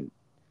 I mean,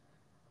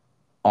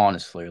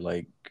 honestly,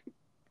 like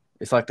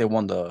it's like they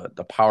won the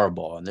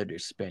Powerball and they're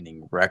just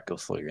spending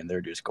recklessly and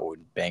they're just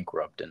going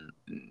bankrupt in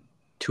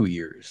 2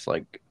 years.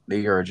 Like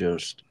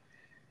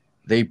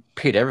they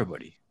paid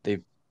everybody.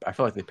 I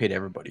feel like they paid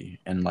everybody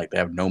and like they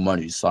have no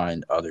money to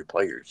sign other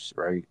players,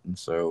 right? And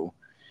so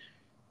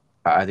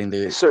I think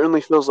It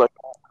certainly feels like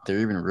they're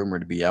even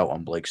rumored to be out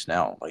on Blake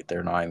Snell. Like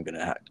they're not even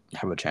gonna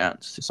have a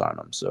chance to sign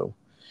him. So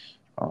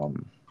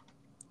um,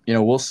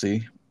 we'll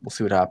see. We'll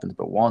see what happens.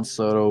 But Juan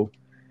Soto,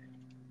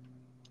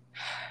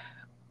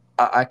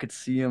 I could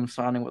see him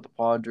signing with the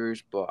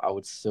Padres, but I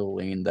would still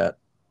lean the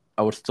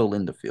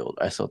field.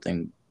 I still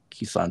think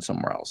he signs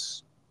somewhere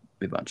else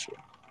eventually.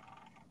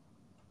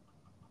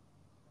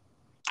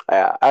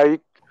 I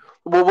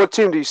well, what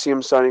team do you see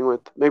him signing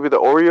with? Maybe the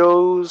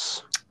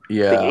Orioles, the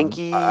Yeah, I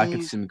could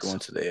Yankees, see him going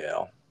to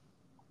the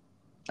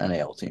an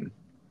AL team.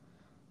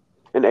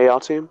 an AL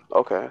team.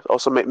 Okay.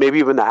 Also, maybe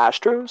even the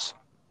Astros.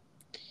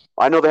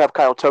 I know they have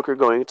Kyle Tucker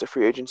going into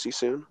free agency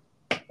soon.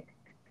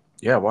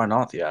 Yeah, why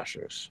not the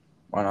Astros?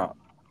 Why not?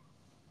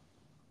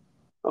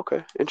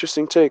 Okay,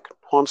 interesting take.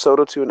 Juan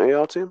Soto to an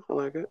AL team. I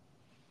like it.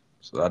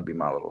 So that'd be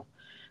my little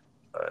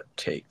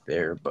take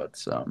there. But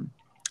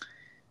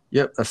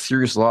Yep, a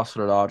serious loss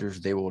for the Dodgers.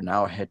 They will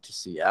now head to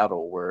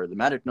Seattle, where the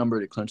magic number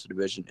to clinch the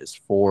division is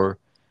 4.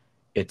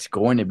 It's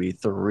going to be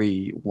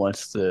 3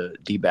 once the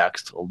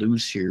D-backs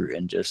lose here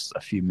in just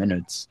a few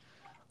minutes.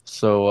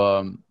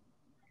 So,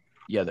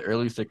 yeah, the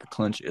earliest they could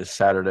clinch is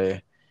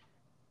Saturday.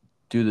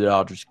 Do the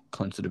Dodgers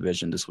clinch the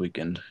division this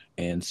weekend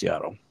in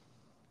Seattle?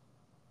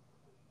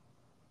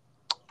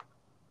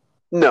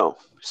 No,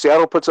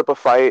 Seattle puts up a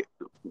fight.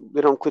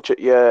 They don't clinch it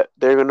yet.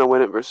 They're gonna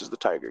win it versus the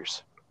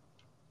Tigers.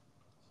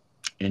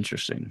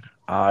 Interesting.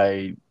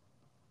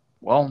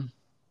 Well,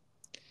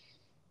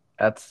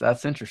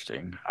 that's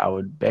interesting. I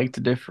would beg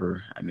to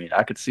differ. I mean,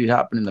 I could see it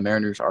happening. The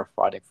Mariners are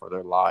fighting for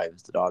their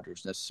lives. The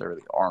Dodgers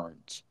necessarily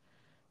aren't.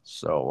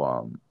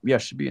 So, yeah,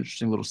 should be an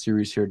interesting little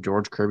series here.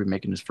 George Kirby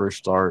making his first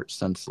start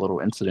since a little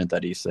incident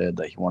that he said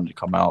that he wanted to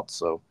come out.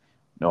 So,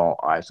 no all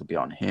eyes will be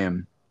on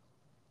him.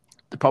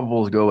 The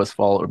probables go as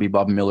follows. It'll be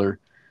Bob Miller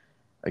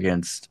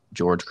against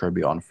George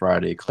Kirby on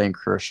Friday, Clayton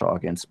Kershaw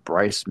against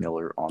Bryce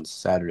Miller on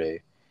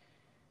Saturday,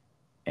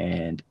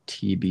 and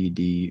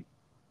TBD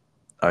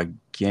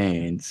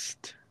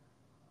against.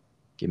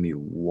 Give me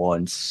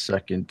 1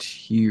 second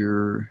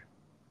here.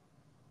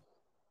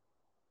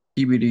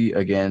 TBD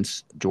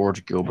against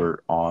George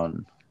Gilbert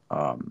on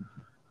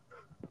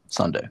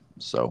Sunday.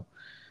 So,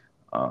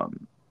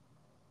 um,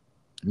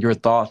 your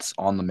thoughts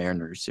on the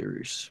Mariners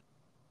series?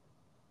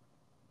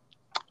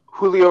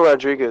 Julio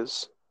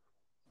Rodriguez.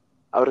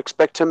 I would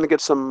expect him to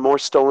get some more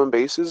stolen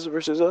bases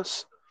versus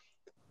us.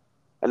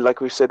 And like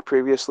we said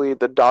previously,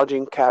 the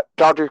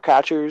Dodger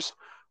catchers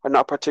are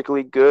not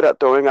particularly good at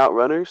throwing out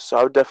runners, so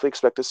I would definitely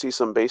expect to see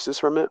some bases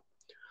from it.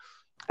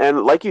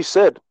 And like you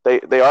said,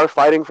 they are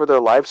fighting for their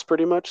lives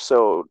pretty much.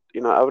 So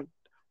I would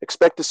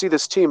expect to see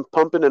this team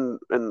pumping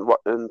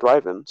and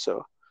thriving.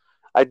 So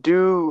I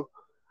do.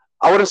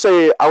 I wouldn't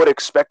say I would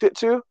expect it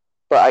to,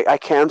 but I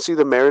can see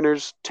the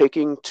Mariners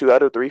taking 2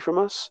 out of 3 from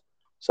us.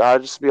 So I'll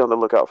just be on the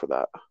lookout for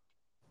that.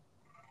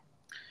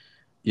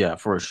 Yeah,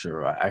 for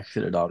sure. I see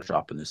the Dodgers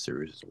dropping this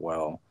series as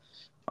well.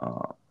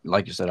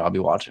 Like you said, I'll be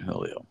watching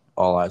Julio.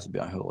 All eyes will be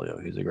on Julio.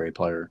 He's a great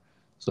player.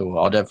 So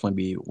I'll definitely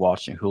be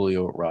watching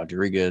Julio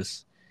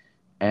Rodriguez.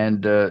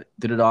 And did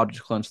the Dodgers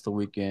clinch the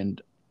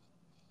weekend?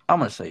 I'm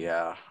gonna say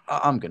yeah.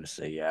 I'm gonna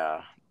say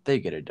yeah. They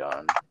get it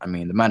done. I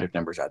mean, the magic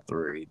number's at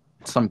 3.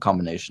 Some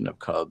combination of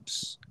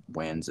Cubs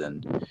wins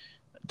and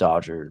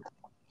Dodger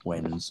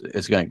wins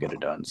is gonna get it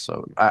done.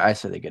 So I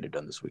say they get it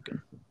done this weekend.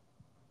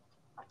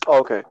 Oh,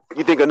 okay.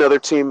 You think another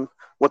team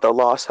with a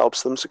loss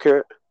helps them secure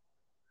it?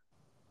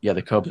 Yeah,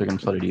 the Cubs are gonna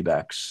play the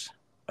D-backs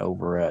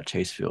over at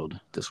Chase Field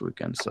this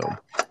weekend. So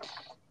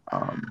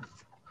um,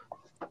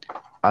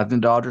 I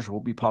think Dodgers will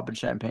be popping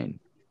champagne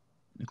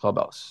in the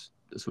clubhouse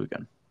this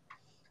weekend.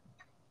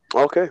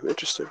 Okay,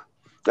 interesting.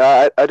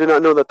 I did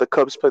not know that the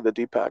Cubs play the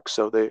D-Pack,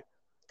 so that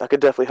could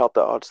definitely help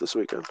the odds this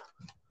weekend.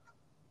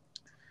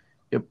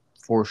 Yep,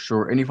 for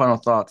sure. Any final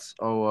thoughts?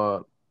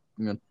 I'm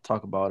gonna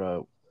talk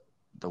about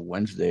the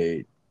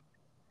Wednesday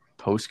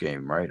post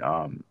game, right?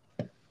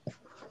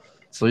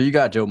 So you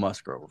got Joe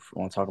Musgrove. You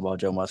want to talk about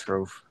Joe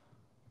Musgrove?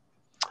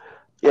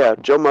 Yeah,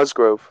 Joe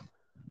Musgrove.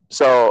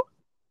 So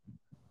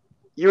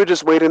you were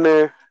just waiting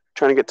there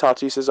trying to get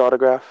Tatis's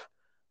autograph,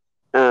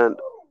 and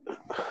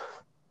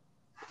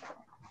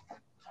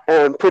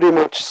pretty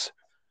much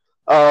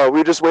we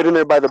were just waiting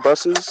there by the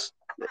buses,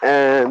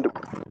 and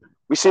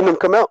we seen them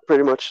come out.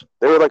 Pretty much,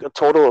 there were like a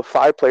total of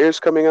 5 players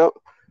coming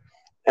out,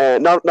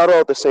 and not all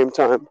at the same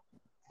time.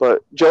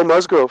 But Joe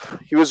Musgrove,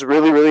 he was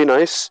really really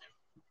nice,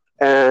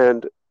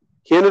 and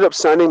he ended up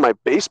signing my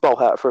baseball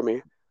hat for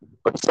me.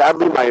 But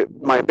sadly,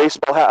 my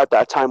baseball hat at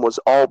that time was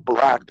all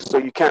black, so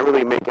you can't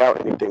really make out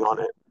anything on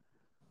it.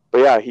 But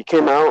yeah, he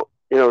came out.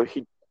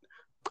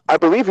 I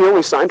believe he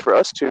only signed for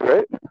us too,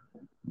 right?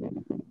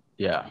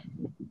 Yeah,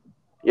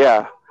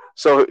 Yeah.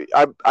 So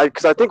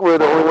because I think we're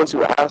the only ones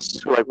who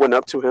asked, who like went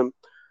up to him,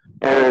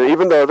 and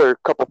even the other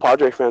couple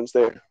Padre fans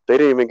there, they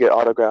didn't even get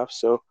autographs.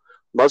 So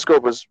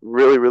Musgrove was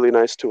really really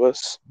nice to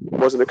us.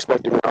 Wasn't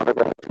expecting an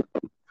autograph.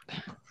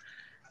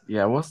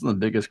 yeah. It wasn't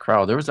the biggest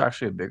crowd. There was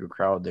actually a bigger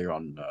crowd there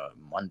on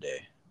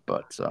Monday,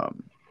 but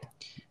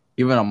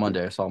even on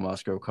Monday, I saw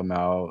Musgrove come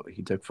out.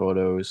 He took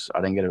photos. I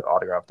didn't get an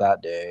autograph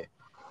that day,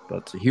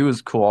 but he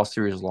was cool all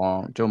series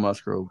long. Joe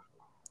Musgrove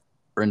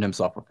earned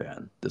himself a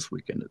fan this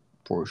weekend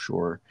for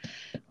sure.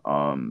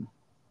 Um,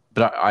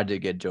 but I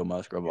did get Joe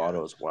Musgrove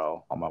auto as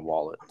well on my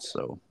wallet,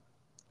 so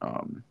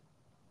um,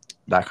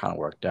 that kind of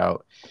worked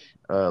out.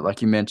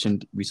 Like you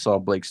mentioned, we saw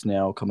Blake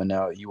Snell coming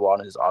out. He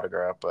wanted his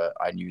autograph, but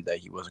I knew that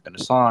he wasn't going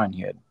to sign.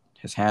 He had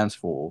his hands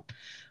full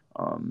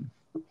um,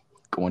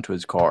 going to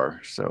his car.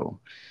 So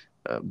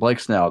Blake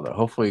Snell, though,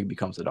 hopefully he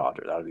becomes a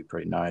Dodger. That would be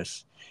pretty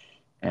nice.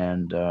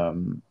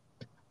 And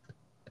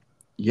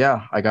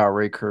yeah, I got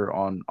Ray Kerr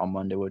on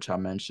Monday, which I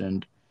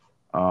mentioned.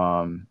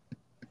 Um,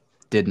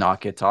 did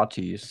not get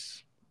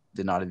Tatis.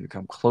 Did not even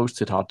come close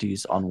to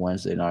Tatis on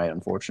Wednesday night,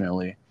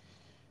 unfortunately.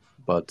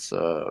 But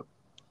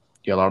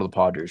yeah, a lot of the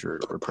Padres were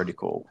pretty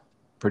cool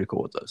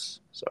with us.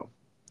 So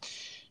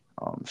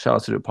shout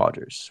out to the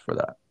Padres for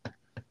that.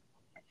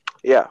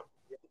 Yeah,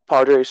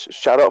 Padres,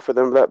 shout out for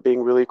them that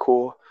being really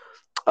cool.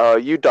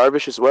 You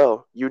Darvish as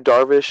well. You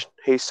Darvish,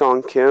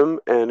 Haesong Kim,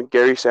 and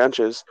Gary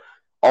Sanchez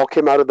all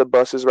came out of the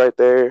buses right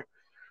there.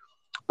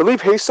 I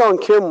believe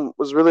Haesong Kim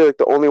was really like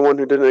the only one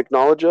who didn't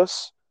acknowledge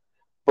us,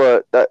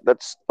 but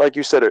that's like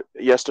you said it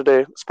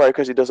yesterday. It's probably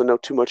because he doesn't know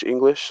too much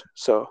English.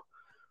 So,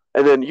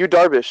 and then you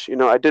Darvish,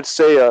 I did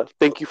say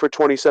thank you for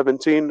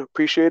 2017,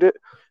 appreciate it,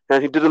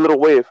 and he did a little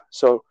wave.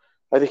 So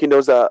I think he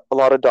knows that a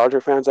lot of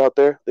Dodger fans out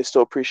there they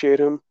still appreciate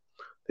him.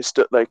 They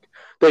still like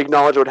they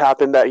acknowledge what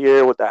happened that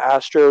year with the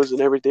Astros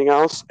and everything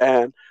else,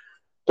 and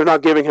they're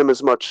not giving him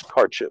as much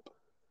hardship.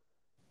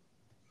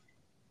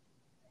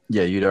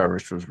 Yeah, Yu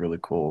Darvish was really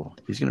cool.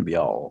 He's going to be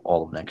all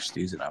of next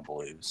season, I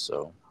believe.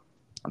 So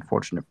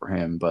unfortunate for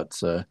him,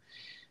 but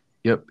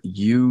yep,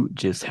 you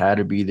just had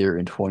to be there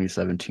in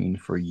 2017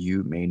 for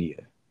U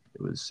Mania.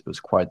 It was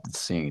quite the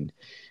scene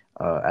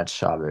at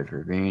Chavez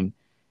Ravine.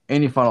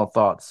 Any final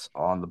thoughts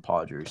on the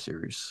Padres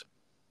series?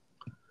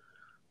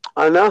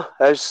 I know.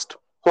 I just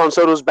Juan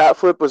Soto's bat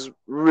flip was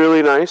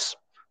really nice.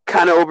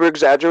 Kind of over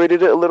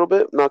exaggerated it a little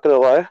bit. Not gonna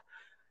lie.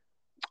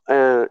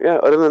 And yeah,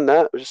 other than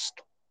that,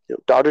 just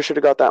Dodgers should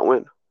have got that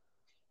win.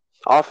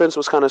 Offense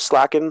was kind of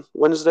slacking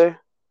Wednesday,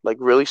 like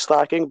really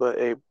slacking. But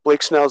hey,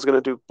 Blake Snell's gonna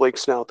do Blake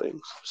Snell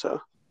things.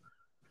 So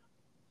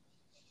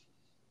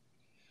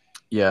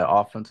Yeah,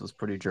 offense was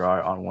pretty dry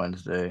on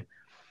Wednesday.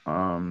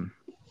 Um,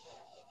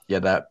 yeah,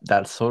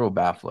 that Soto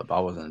bat flip, I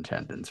was in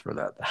attendance for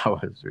that. That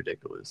was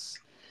ridiculous.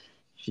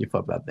 She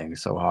flipped that thing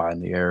so high in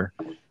the air.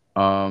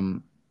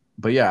 Um,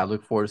 but yeah, I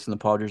look forward to seeing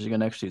the Padres again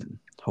next season.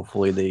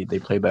 Hopefully they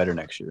play better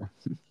next year.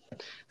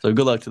 So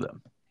good luck to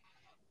them.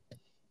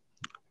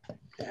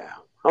 yeah,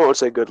 I won't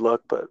say good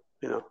luck, but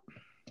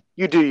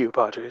you do you,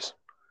 Padres.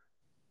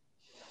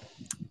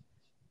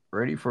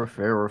 Ready for a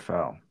fair or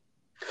foul?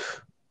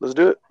 Let's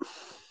do it.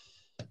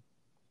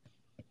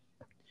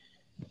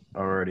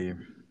 Already.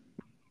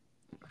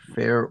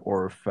 Fair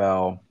or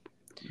foul?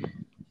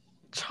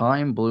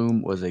 Chaim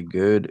Bloom was a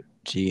good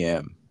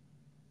GM.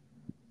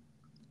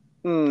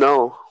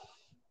 No,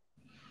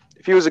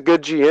 if he was a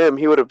good GM,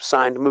 he would have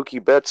signed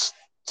Mookie Betts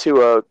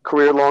to a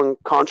career-long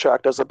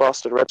contract as a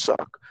Boston Red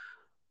Sox.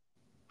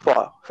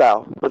 Foul,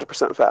 foul,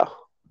 100% foul.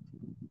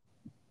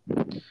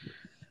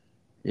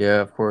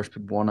 Yeah, of course,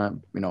 people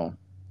want to,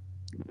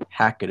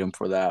 hack at him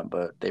for that,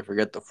 but they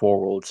forget the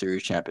four World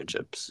Series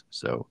championships.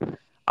 So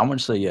I'm going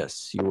to say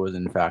yes, he was,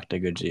 in fact, a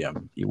good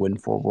GM. You win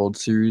four World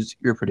Series,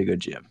 you're a pretty good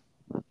GM.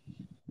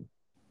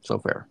 So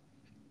fair.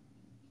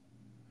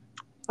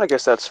 I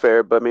guess that's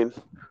fair, but I mean,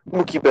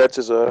 Mookie Betts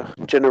is a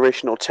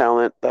generational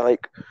talent that,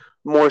 like,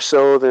 more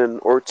so than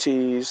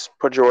Ortiz,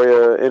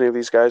 Pedroia, any of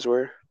these guys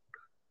were.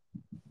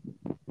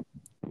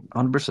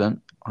 100%,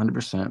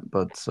 100%.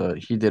 But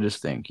he did his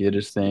thing. He did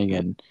his thing,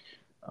 and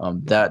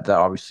that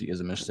obviously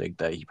is a mistake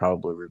that he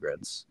probably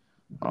regrets,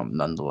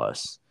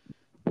 nonetheless.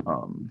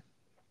 Um,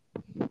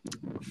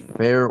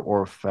 Fair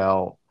or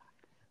foul?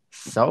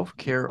 Self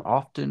care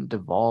often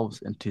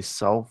devolves into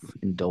self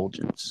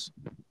indulgence.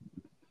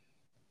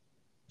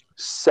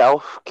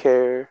 Self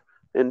care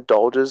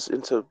indulges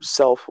into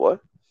self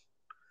what?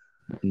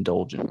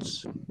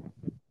 Indulgence.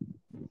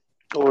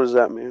 What does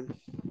that mean?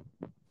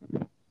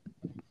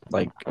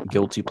 Like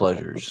guilty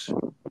pleasures.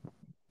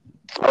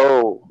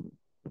 Oh,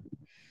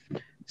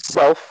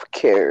 self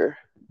care.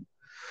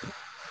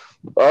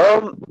 I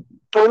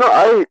don't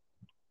know.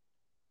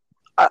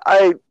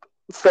 I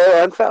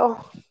fair and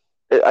foul.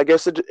 I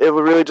guess it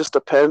would really just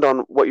depend on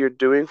what you're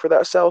doing for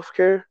that self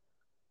care.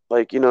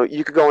 Like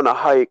you could go on a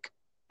hike,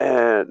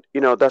 and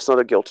that's not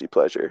a guilty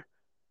pleasure.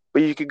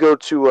 But you could go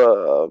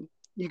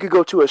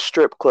to a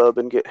strip club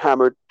and get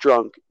hammered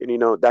drunk,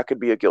 and that could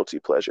be a guilty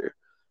pleasure.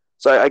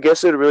 So I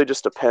guess it really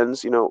just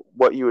depends,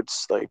 what you would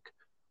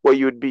what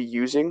you would be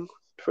using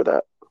for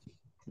that.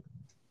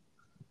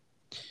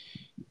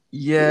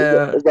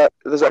 Yeah,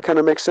 Does that kind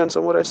of make sense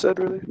on what I said,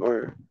 really?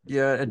 Or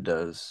yeah, it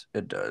does.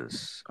 It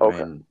does. I okay,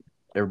 mean,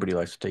 everybody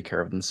likes to take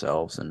care of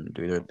themselves and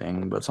do their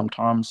thing, but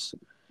sometimes,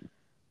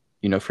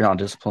 if you're not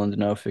disciplined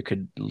enough, it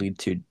could lead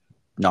to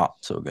not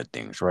so good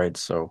things, right?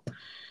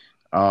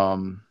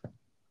 Um,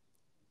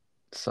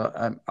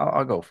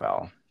 I'll go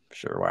foul.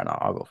 Sure, why not?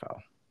 I'll go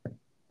foul.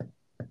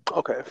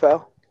 okay,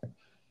 foul.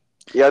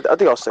 Yeah, I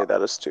think I'll say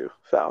that as two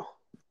foul.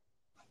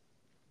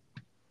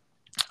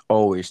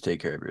 Always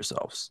take care of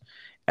yourselves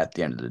at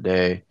the end of the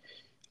day.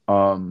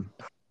 Um,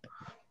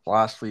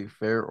 Lastly,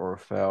 fair or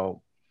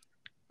foul,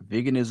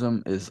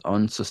 veganism is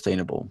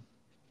unsustainable.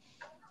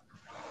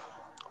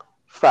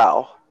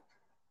 Foul.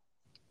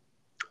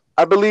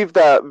 I believe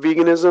that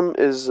veganism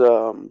is.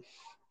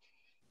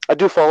 I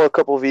do follow a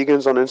couple of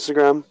vegans on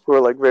Instagram who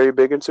are like very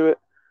big into it,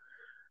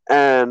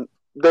 and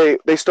they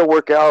still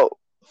work out.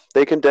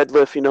 They can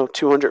deadlift,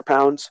 200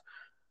 pounds.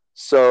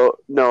 So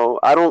no,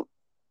 I don't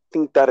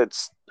think that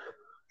it's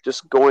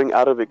just going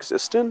out of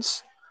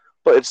existence,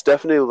 but it's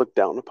definitely looked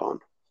down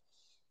upon.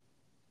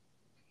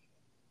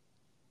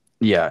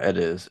 Yeah, it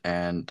is.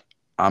 And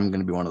I'm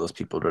going to be one of those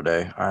people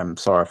today. I'm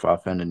sorry if I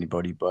offend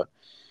anybody, but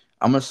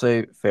I'm going to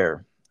say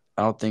fair.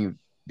 I don't think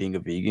being a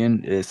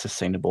vegan is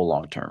sustainable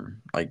long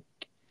term. Like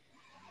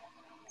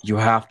you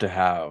have to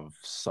have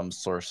some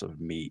source of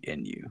meat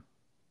in you.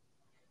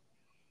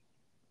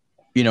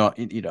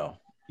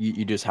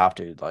 You just have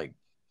to like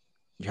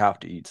you have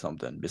to eat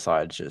something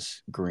besides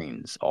just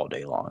greens all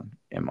day long,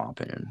 in my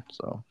opinion.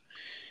 So,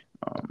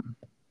 um,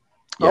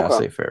 yeah, I Okay.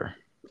 say fair.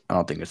 I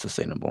don't think it's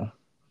sustainable.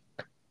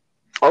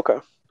 Okay.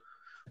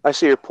 I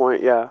see your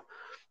point. Yeah.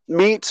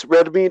 Meat,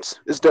 red meat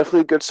is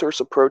definitely a good source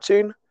of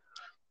protein.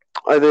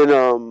 And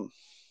then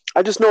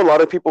I just know a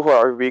lot of people who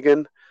are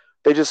vegan.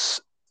 They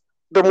just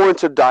they're more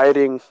into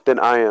dieting than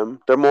I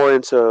am. They're more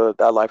into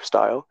that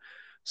lifestyle.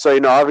 So,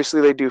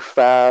 obviously they do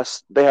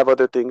fast. They have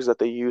other things that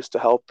they use to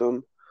help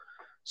them.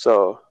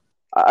 So,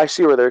 I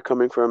see where they're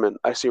coming from, and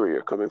I see where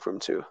you're coming from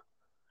too.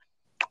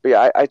 But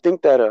yeah, I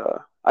think that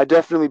I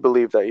definitely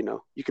believe that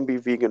you can be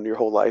vegan your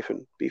whole life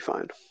and be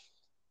fine.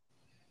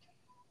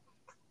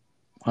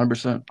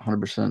 100%,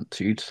 100%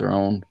 to each their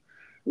own.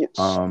 Yes.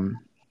 Um,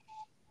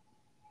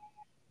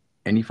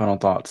 any final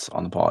thoughts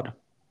on the pod?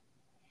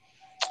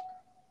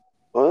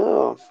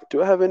 Oh,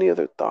 do I have any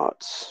other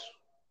thoughts?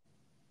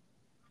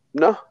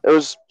 No, it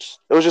was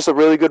just a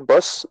really good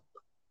bus.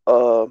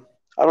 Uh,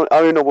 I don't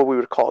even know what we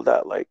would call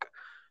that. Like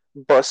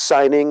bus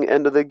signing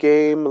end of the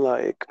game,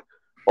 like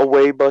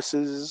away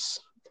buses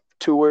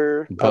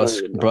tour. I don't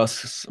even know.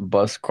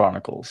 Bus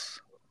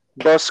Chronicles.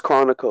 Bus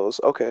Chronicles.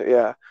 Okay,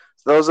 yeah.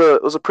 That was a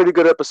it was a pretty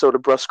good episode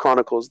of Bus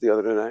Chronicles the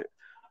other night.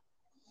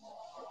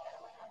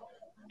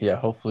 Yeah,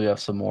 hopefully have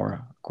some more.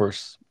 Of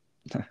course,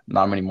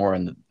 not many more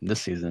in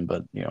this season,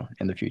 but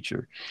in the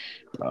future.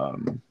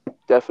 Um,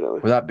 Definitely.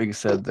 with that being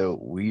said, though,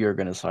 we are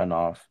going to sign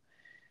off.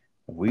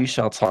 We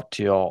shall talk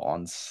to y'all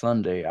on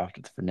Sunday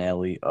after the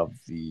finale of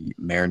the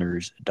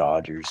Mariners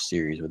Dodgers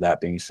series. With that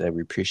being said,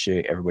 we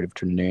appreciate everybody for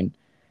tuning in.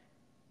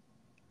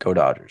 Go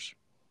Dodgers.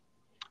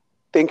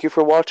 Thank you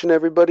for watching,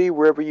 everybody,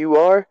 wherever you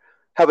are.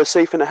 Have a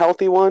safe and a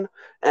healthy one.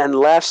 And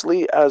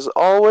lastly, as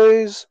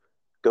always,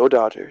 go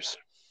Dodgers.